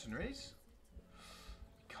some mercenaries.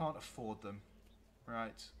 Can't afford them.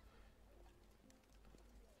 Right.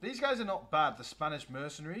 These guys are not bad, the Spanish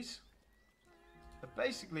mercenaries. They're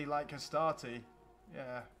basically like Hastati.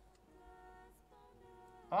 Yeah.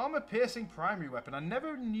 Armor-piercing primary weapon. I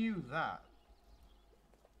never knew that.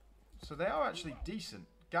 So they are actually decent.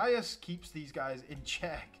 Gaius keeps these guys in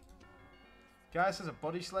check. Gaius has a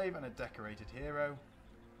body slave and a decorated hero.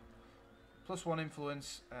 +1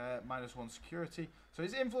 influence, -1 security. So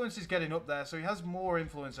his influence is getting up there, so he has more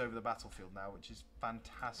influence over the battlefield now, which is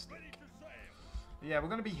fantastic. Yeah, we're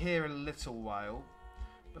going to be here a little while.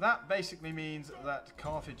 But that basically means that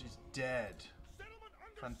Carthage is dead.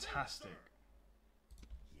 Fantastic.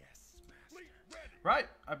 Right,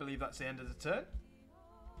 I believe that's the end of the turn.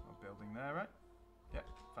 We're building there, right? Yeah,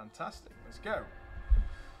 fantastic. Let's go.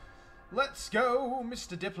 Let's go,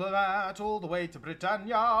 Mr. Diplomat, all the way to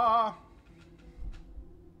Britannia.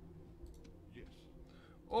 Yes.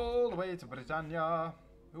 All the way to Britannia.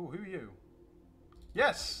 Ooh, who are you?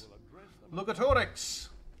 Yes! Lugatorix!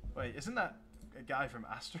 Wait, isn't that a guy from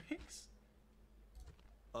Asterix?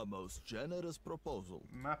 A most generous proposal.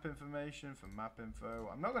 Map information for map info.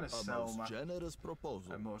 I'm not going to sell A most map. generous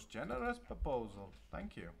proposal. A most generous proposal.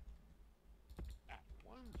 Thank you.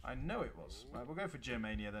 I know it was. Right, we'll go for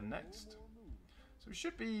Germania then next. So it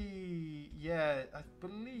should be... Yeah, I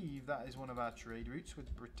believe that is one of our trade routes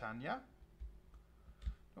with Britannia.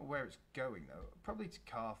 Not where it's going though. Probably to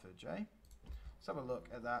Carthage, eh? Let's have a look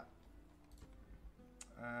at that.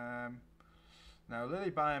 Now,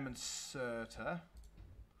 Lilybaeum and Cirta.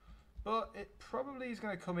 But it probably is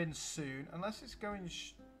going to come in soon. Unless it's going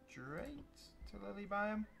straight to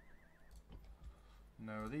Lilybaeum.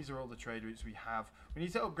 No, these are all the trade routes we have. We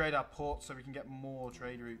need to upgrade our ports so we can get more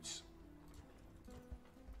trade routes.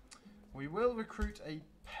 We will recruit a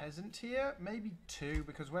peasant here. Maybe 2,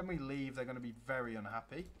 because when we leave, they're going to be very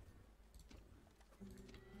unhappy.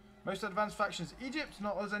 Most advanced factions. Egypt,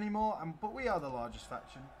 not us anymore, but we are the largest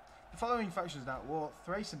faction. The following factions now at war.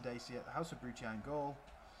 Thrace and Dacia, the House of Brutii and Gaul.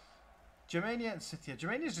 Germania and Scythia.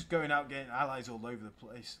 Germania's just going out getting allies all over the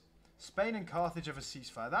place. Spain and Carthage have a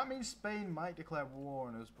ceasefire. That means Spain might declare war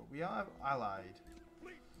on us, but we are allied.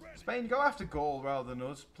 Spain, go after Gaul rather than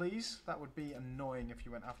us, please. That would be annoying if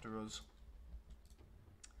you went after us.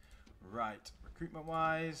 Right,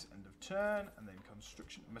 recruitment-wise, end of turn, and then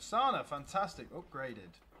construction. Messana, fantastic,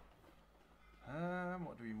 upgraded.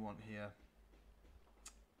 What do we want here?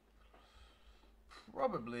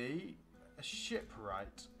 Probably a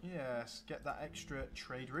shipwright. Yes, get that extra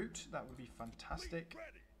trade route. That would be fantastic.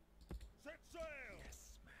 Set sail!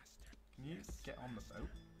 Yes, master. Can you get on the boat?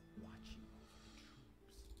 Watching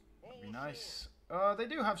That'd be nice. They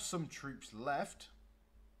do have some troops left.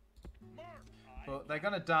 But they're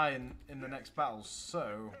going to die in the next battle,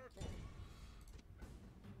 so...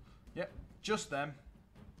 Yep, just them.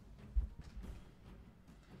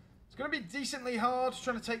 It's going to be decently hard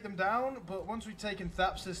trying to take them down, but once we've taken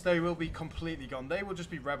Thapsus, they will be completely gone. They will just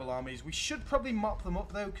be rebel armies. We should probably mop them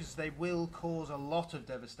up, though, because they will cause a lot of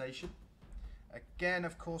devastation. Again,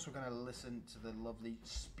 of course, we're going to listen to the lovely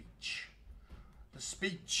speech. The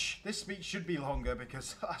speech. This speech should be longer,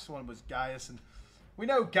 because the last one was Gaius, and we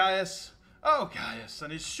know Gaius. Oh, Gaius,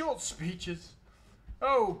 and his short speeches.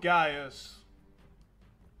 Oh, Gaius.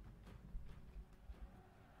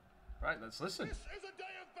 Right, let's listen. This is a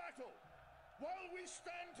day of battle. While we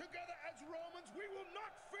stand together as Romans, we will not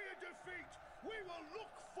fear defeat. We will look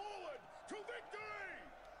forward to victory.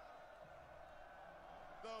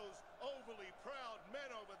 Those overly proud men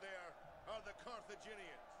over there are the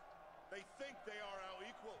Carthaginians. They think they are our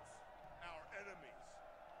equals, our enemies.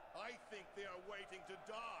 I think they are waiting to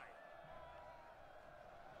die.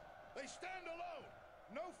 They stand alone.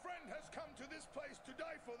 No friend has come to this place to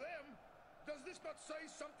die for them. Does this not say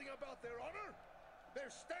something about their honor? They're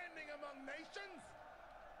standing among nations.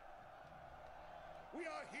 We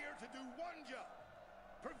are here to do one job.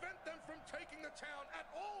 Prevent them from taking the town at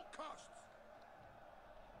all costs.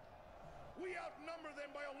 We outnumber them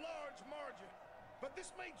by a large margin, but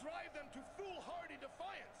this may drive them to foolhardy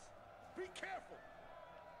defiance. Be careful.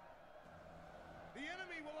 The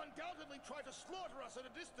enemy will undoubtedly try to slaughter us at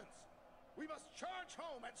a distance. We must charge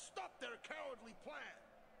home and stop their cowardly plan.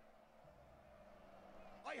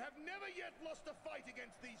 I have never yet lost a fight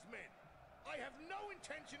against these men. I have no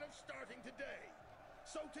intention of starting today.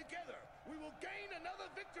 So together, we will gain another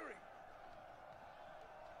victory.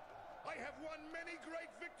 I have won many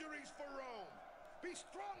great victories for Rome. Be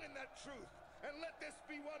strong in that truth, and let this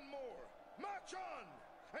be one more. March on,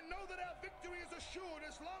 and know that our victory is assured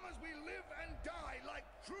as long as we live and die like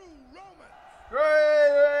true Romans.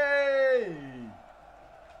 Hooray!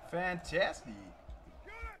 Fantastic.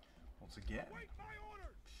 Once again.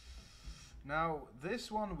 Now, this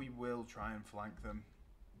one we will try and flank them.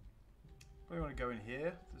 We want to go in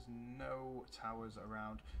here. There's no towers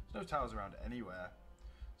around. There's no towers around anywhere.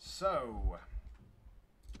 So,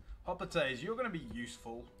 Hoplites, you're going to be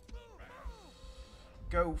useful.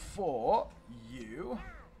 Go for you.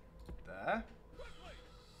 There.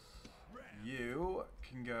 You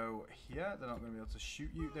can go here. They're not going to be able to shoot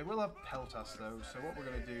you. They will have Peltas though. So what we're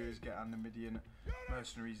going to do is get our Numidian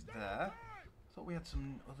mercenaries there. I thought we had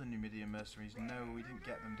some other Numidian mercenaries. No, we didn't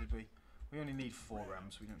get them, did we? We only need 4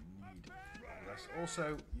 rams. We don't need all this.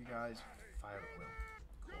 Also, you guys fire at will,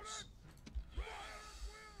 of course.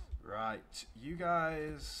 Right, you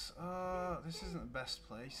guys. This isn't the best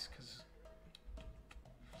place because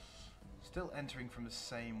still entering from the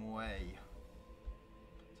same way.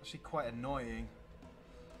 It's actually quite annoying.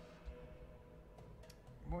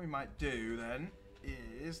 What we might do then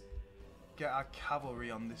is get our cavalry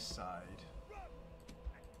on this side.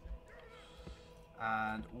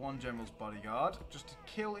 And 1 general's bodyguard, just to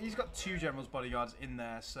kill. He's got 2 general's bodyguards in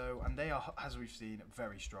there, so, and they are, as we've seen,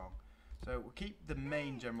 very strong. So we'll keep the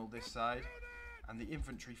main general this side, and the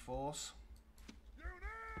infantry force.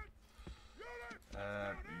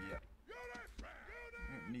 Yeah.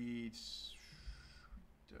 Don't need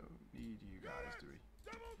you guys, do we?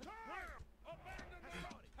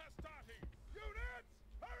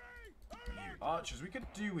 You archers, we could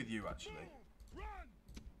do with you actually.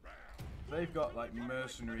 They've got like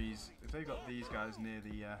mercenaries. If they've got these guys near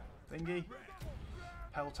the thingy,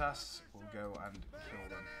 Peltas will go and kill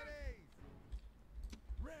them.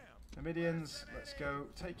 Numidians, let's go.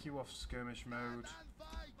 Take you off skirmish mode.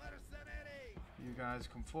 You guys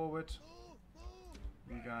come forward.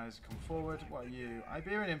 You guys come forward. What are you?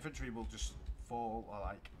 Iberian infantry will just fall, or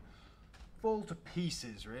like fall to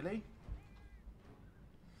pieces. Really.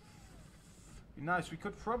 Be nice. We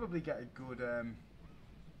could probably get a good.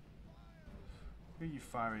 Who are you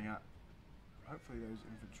firing at? Hopefully those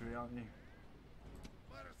infantry, aren't you?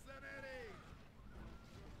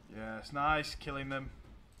 Yes, nice. Killing them.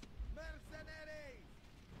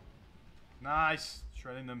 Nice.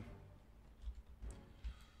 Shredding them.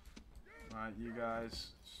 Right, you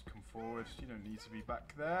guys, just come forward. You don't need to be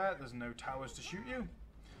back there. There's no towers to shoot you.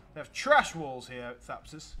 They have trash walls here at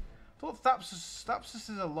Thapsus. I thought Thapsus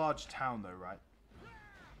is a large town though, right?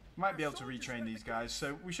 Might be able to retrain these guys,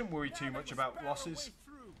 so we shouldn't worry too much about losses.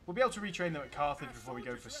 We'll be able to retrain them at Carthage before we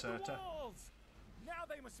go for Cirta.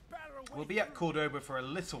 We'll be at Corduba for a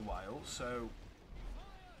little while, so...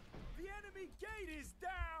 The enemy gate is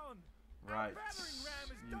down. Right,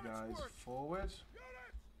 you guys forward.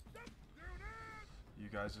 You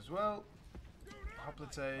guys as well.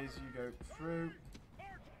 Hoplites, you go through.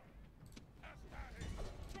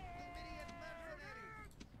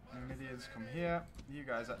 Numidians come here. You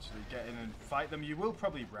guys actually get in and fight them. You will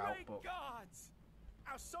probably rout, but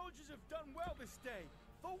our soldiers have done well this day.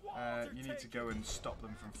 The walls you need to go and stop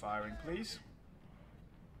them from firing, please.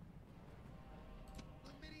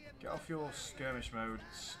 Get off your skirmish mode.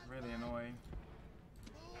 It's really annoying.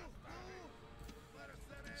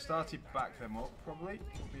 Started back them up, probably.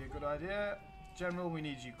 Would be a good idea. General, we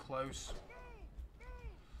need you close.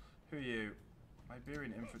 Who are you?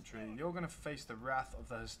 Iberian infantry. You're going to face the wrath of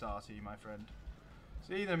the Hastati, my friend.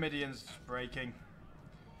 See the Numidians breaking.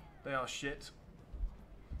 They are shit.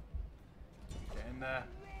 Get in there.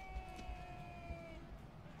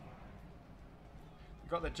 We've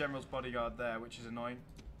got the general's bodyguard there, which is annoying.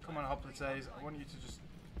 Come on, Hoplites. I want you to just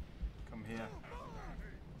come here.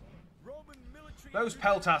 Those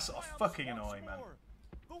Peltas are fucking annoying, man.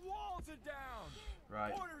 The walls are down.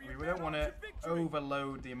 Right, we don't want to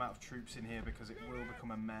overload the amount of troops in here because it will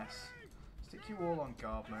become a mess. Stick you all on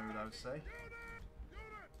guard mode, I would say.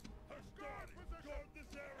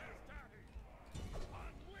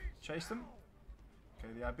 Chase them.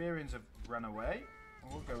 Okay, the Iberians have run away.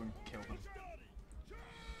 We'll go and kill them.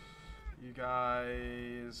 You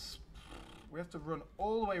guys... We have to run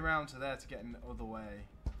all the way around to there to get in the other way.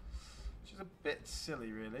 Which is a bit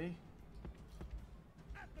silly, really.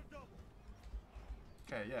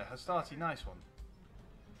 Okay, yeah, Hastati, nice one.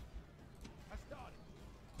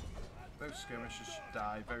 Those skirmishers should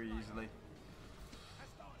die very easily.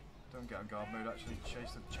 Don't get on guard mode, actually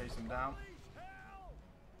chase them down.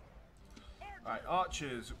 Alright,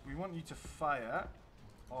 archers, we want you to fire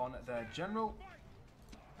on their general.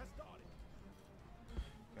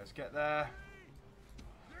 You guys get there.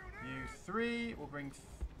 You 3 will bring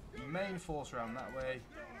the main force around that way.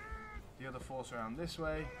 The other force around this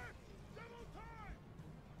way.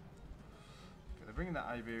 Okay, they've bring that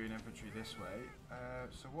Iberian infantry this way.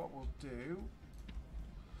 So what we'll do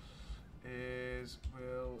is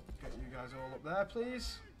we'll get you guys all up there,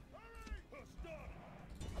 please.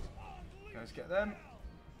 Guys, get them.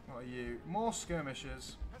 What are you? More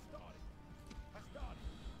skirmishers.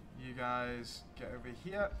 You guys get over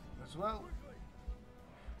here as well.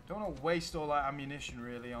 Don't want to waste all that ammunition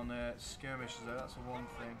really on skirmishers though, that's the one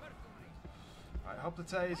thing. Right,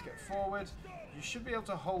 hoplites, get forward. You should be able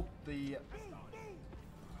to hold the...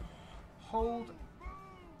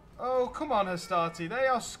 Oh, come on, Hastati. They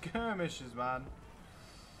are skirmishers, man.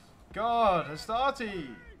 God,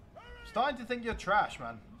 Hastati. Starting to think you're trash,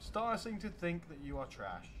 man. Starting to think that you are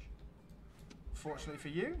trash. Fortunately for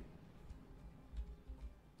you.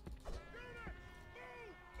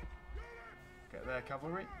 Get there,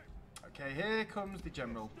 cavalry. Okay, here comes the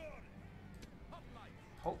general.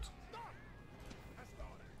 Halt.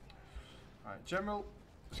 Alright, general,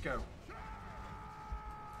 let's go.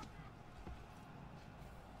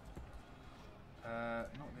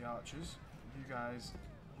 Not the archers. You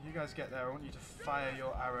guys get there. I want you to fire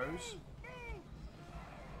your arrows.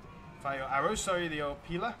 Fire your arrows, sorry, the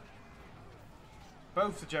Pila.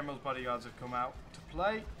 Both the general's bodyguards have come out to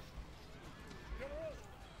play.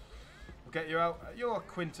 We'll get you out. You're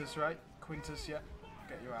Quintus, right? Quintus, yeah.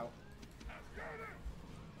 Get you out.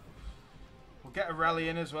 We'll get a rally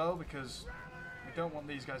in as well because we don't want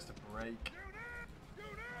these guys to break.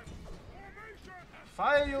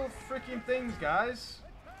 Fire your freaking things, guys.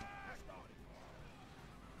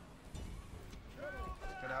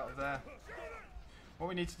 Get out of there. What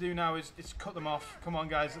we need to do now is cut them off. Come on,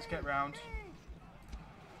 guys, let's get round.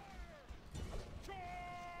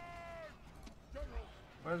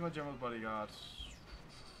 Where's my general's bodyguard?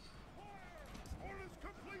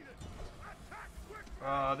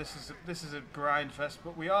 Oh, this is a grind fest,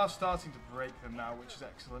 but we are starting to break them now, which is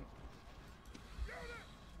excellent.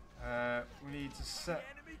 We need to set.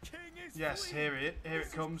 Yes, here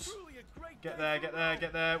it comes. Get there, get there,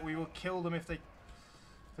 get there. We will kill them if they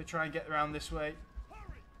try and get around this way.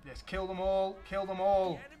 Yes, kill them all. Kill them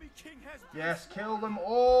all. Yes, kill them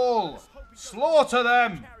all. Slaughter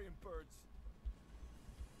them.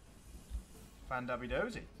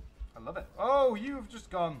 Fandabidozy. I love it. Oh, you have just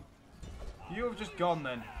gone. You have just gone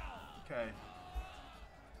then. Okay.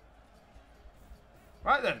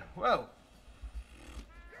 Right then. Well.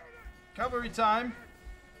 Cavalry time.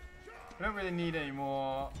 We don't really need any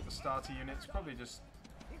more starter units. Probably just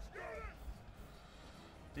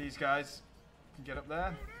these guys can get up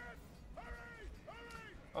there.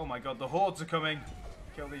 Oh my god, the hordes are coming.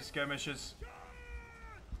 Kill these skirmishers.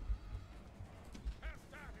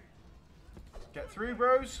 Get through,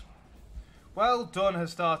 bros. Well done,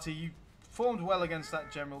 Hastati. You formed well against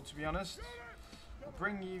that general, to be honest. I'll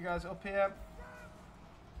bring you guys up here.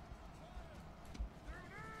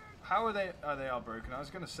 How are they? Oh, they are broken. I was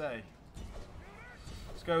going to say.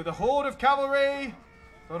 Let's go. The horde of cavalry.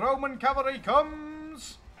 The Roman cavalry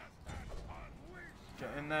comes.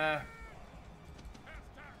 Get in there.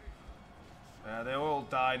 They all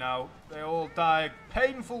die now. They all die a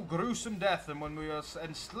painful, gruesome death, and when we will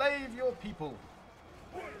enslave your people.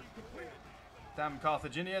 Damn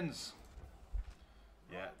Carthaginians.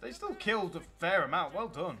 Yeah, they still killed a fair amount. Well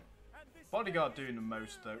done. Bodyguard doing the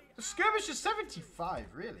most, though. The skirmish is 75,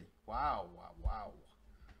 really? Wow, wow, wow.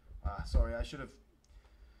 Ah, sorry, I should have...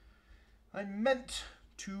 I meant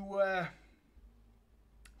to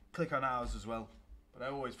click on ours as well, but I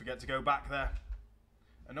always forget to go back there.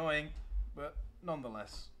 Annoying, but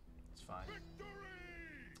nonetheless, it's fine.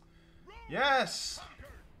 Yes!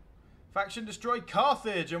 Faction destroyed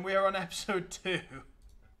Carthage, and we are on episode 2.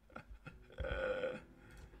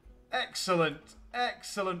 Excellent.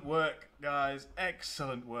 Excellent work, guys.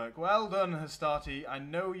 Excellent work. Well done, Hastati. I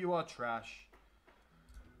know you are trash,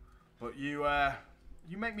 but you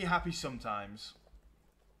make me happy sometimes.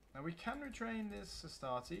 Now, we can retrain this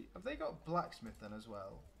Hastati. Have they got blacksmith then as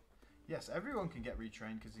well? Yes, everyone can get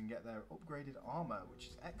retrained because they can get their upgraded armor, which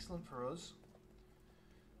is excellent for us.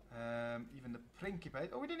 Even the Principes.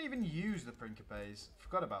 Oh, we didn't even use the Principes.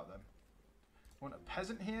 Forgot about them. Want a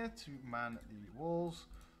peasant here to man the walls.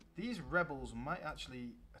 These rebels might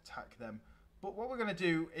actually attack them. But what we're going to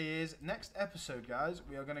do is, next episode, guys,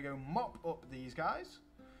 we are going to go mop up these guys.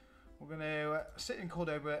 We're going to sit in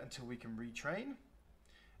Corduba until we can retrain.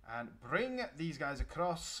 And bring these guys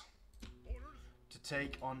across to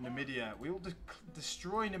take on Numidia. We will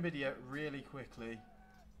destroy Numidia really quickly.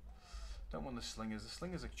 Don't want the slingers. The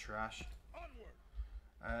slingers are trash.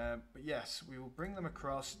 But yes, we will bring them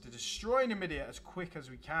across to destroy Numidia as quick as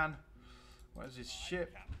we can. What is this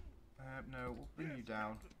ship? No, we'll bring you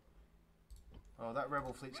down. Oh, that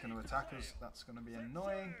rebel fleet's going to attack us. That's going to be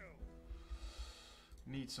annoying.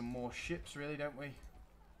 Need some more ships, really, don't we?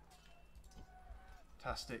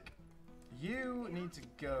 Fantastic. You need to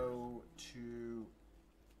go to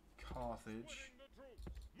Carthage.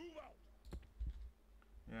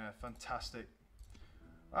 Yeah, fantastic.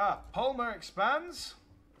 Palma expands.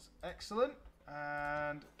 That's excellent.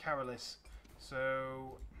 And Caralis.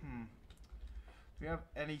 So, do we have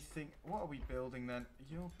anything? What are we building then?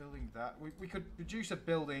 You're building that. We could reduce a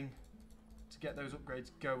building to get those upgrades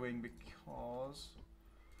going because...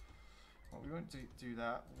 Well, we won't do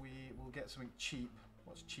that. We will get something cheap.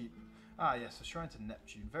 What's cheap? Ah, yes, a shrine to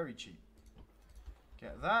Neptune. Very cheap.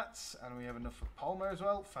 Get that. And we have enough for Palma as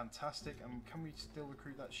well. Fantastic. And can we still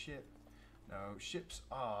recruit that ship? No. Ships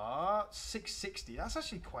are 660. That's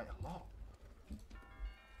actually quite a lot.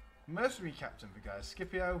 Mercenary captain for guys.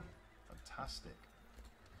 Scipio. Fantastic.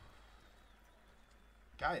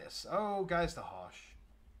 Gaius. Oh, Gaius the Harsh.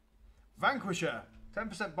 Vanquisher.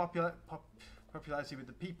 10% popularity with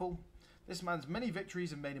the people. This man's many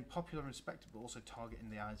victories have made him popular and respected, but also target in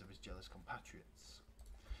the eyes of his jealous compatriots.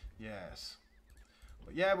 Yes.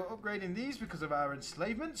 But yeah, we're upgrading these because of our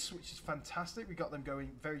enslavements, which is fantastic. We got them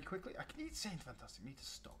going very quickly. I keep saying fantastic. We need to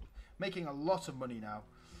stop. Making a lot of money now.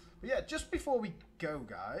 But yeah, just before we go,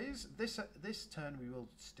 guys, this turn we will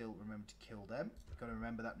still remember to kill them. Got to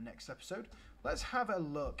remember that next episode. Let's have a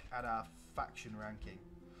look at our faction ranking.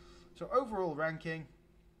 So overall ranking,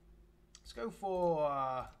 let's go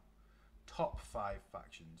for top 5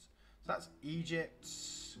 factions. So that's Egypt.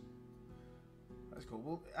 That's cool.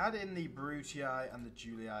 We'll add in the Brutii and the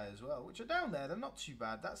Julii as well, which are down there. They're not too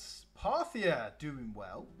bad. That's Parthia doing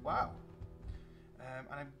well. Wow. And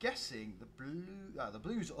I'm guessing the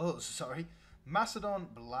blues. Oh, sorry. Macedon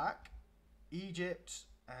black, Egypt,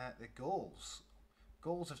 the Gauls.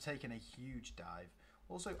 Gauls have taken a huge dive.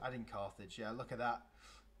 Also adding Carthage. Yeah, look at that.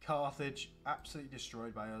 Carthage absolutely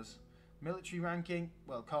destroyed by us. Military ranking.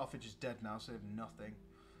 Well, Carthage is dead now, so they have nothing.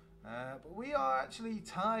 But we are actually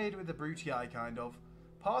tied with the Brutii, kind of.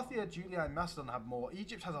 Parthia, Julii, and Macedon have more.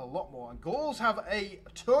 Egypt has a lot more, and Gauls have a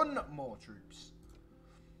ton more troops.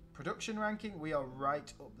 Production ranking, we are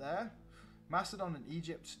right up there. Macedon and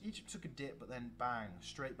Egypt. Egypt took a dip, but then bang,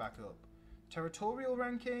 straight back up. Territorial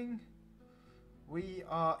ranking, we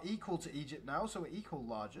are equal to Egypt now, so we're equal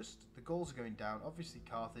largest. The Gauls are going down. Obviously,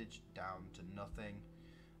 Carthage down to nothing.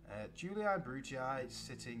 Julii and Brutii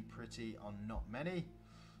sitting pretty on not many.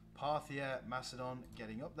 Parthia, Macedon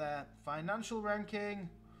getting up there. Financial ranking,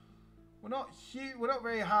 we're not huge, we're not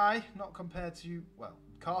very high, not compared to, well,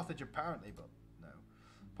 Carthage apparently, but no.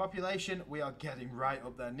 Population, we are getting right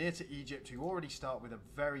up there, near to Egypt, who already start with a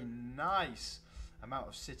very nice amount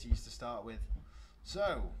of cities to start with.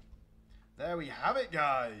 So, there we have it,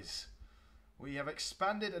 guys. We have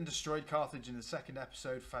expanded and destroyed Carthage in the second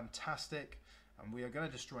episode. Fantastic. And we are going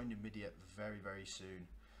to destroy Numidia very, very soon.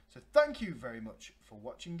 So thank you very much for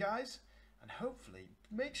watching, guys. And hopefully,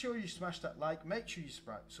 make sure you smash that like. Make sure you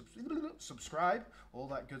subscribe. All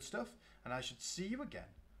that good stuff. And I should see you again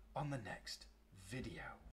on the next video.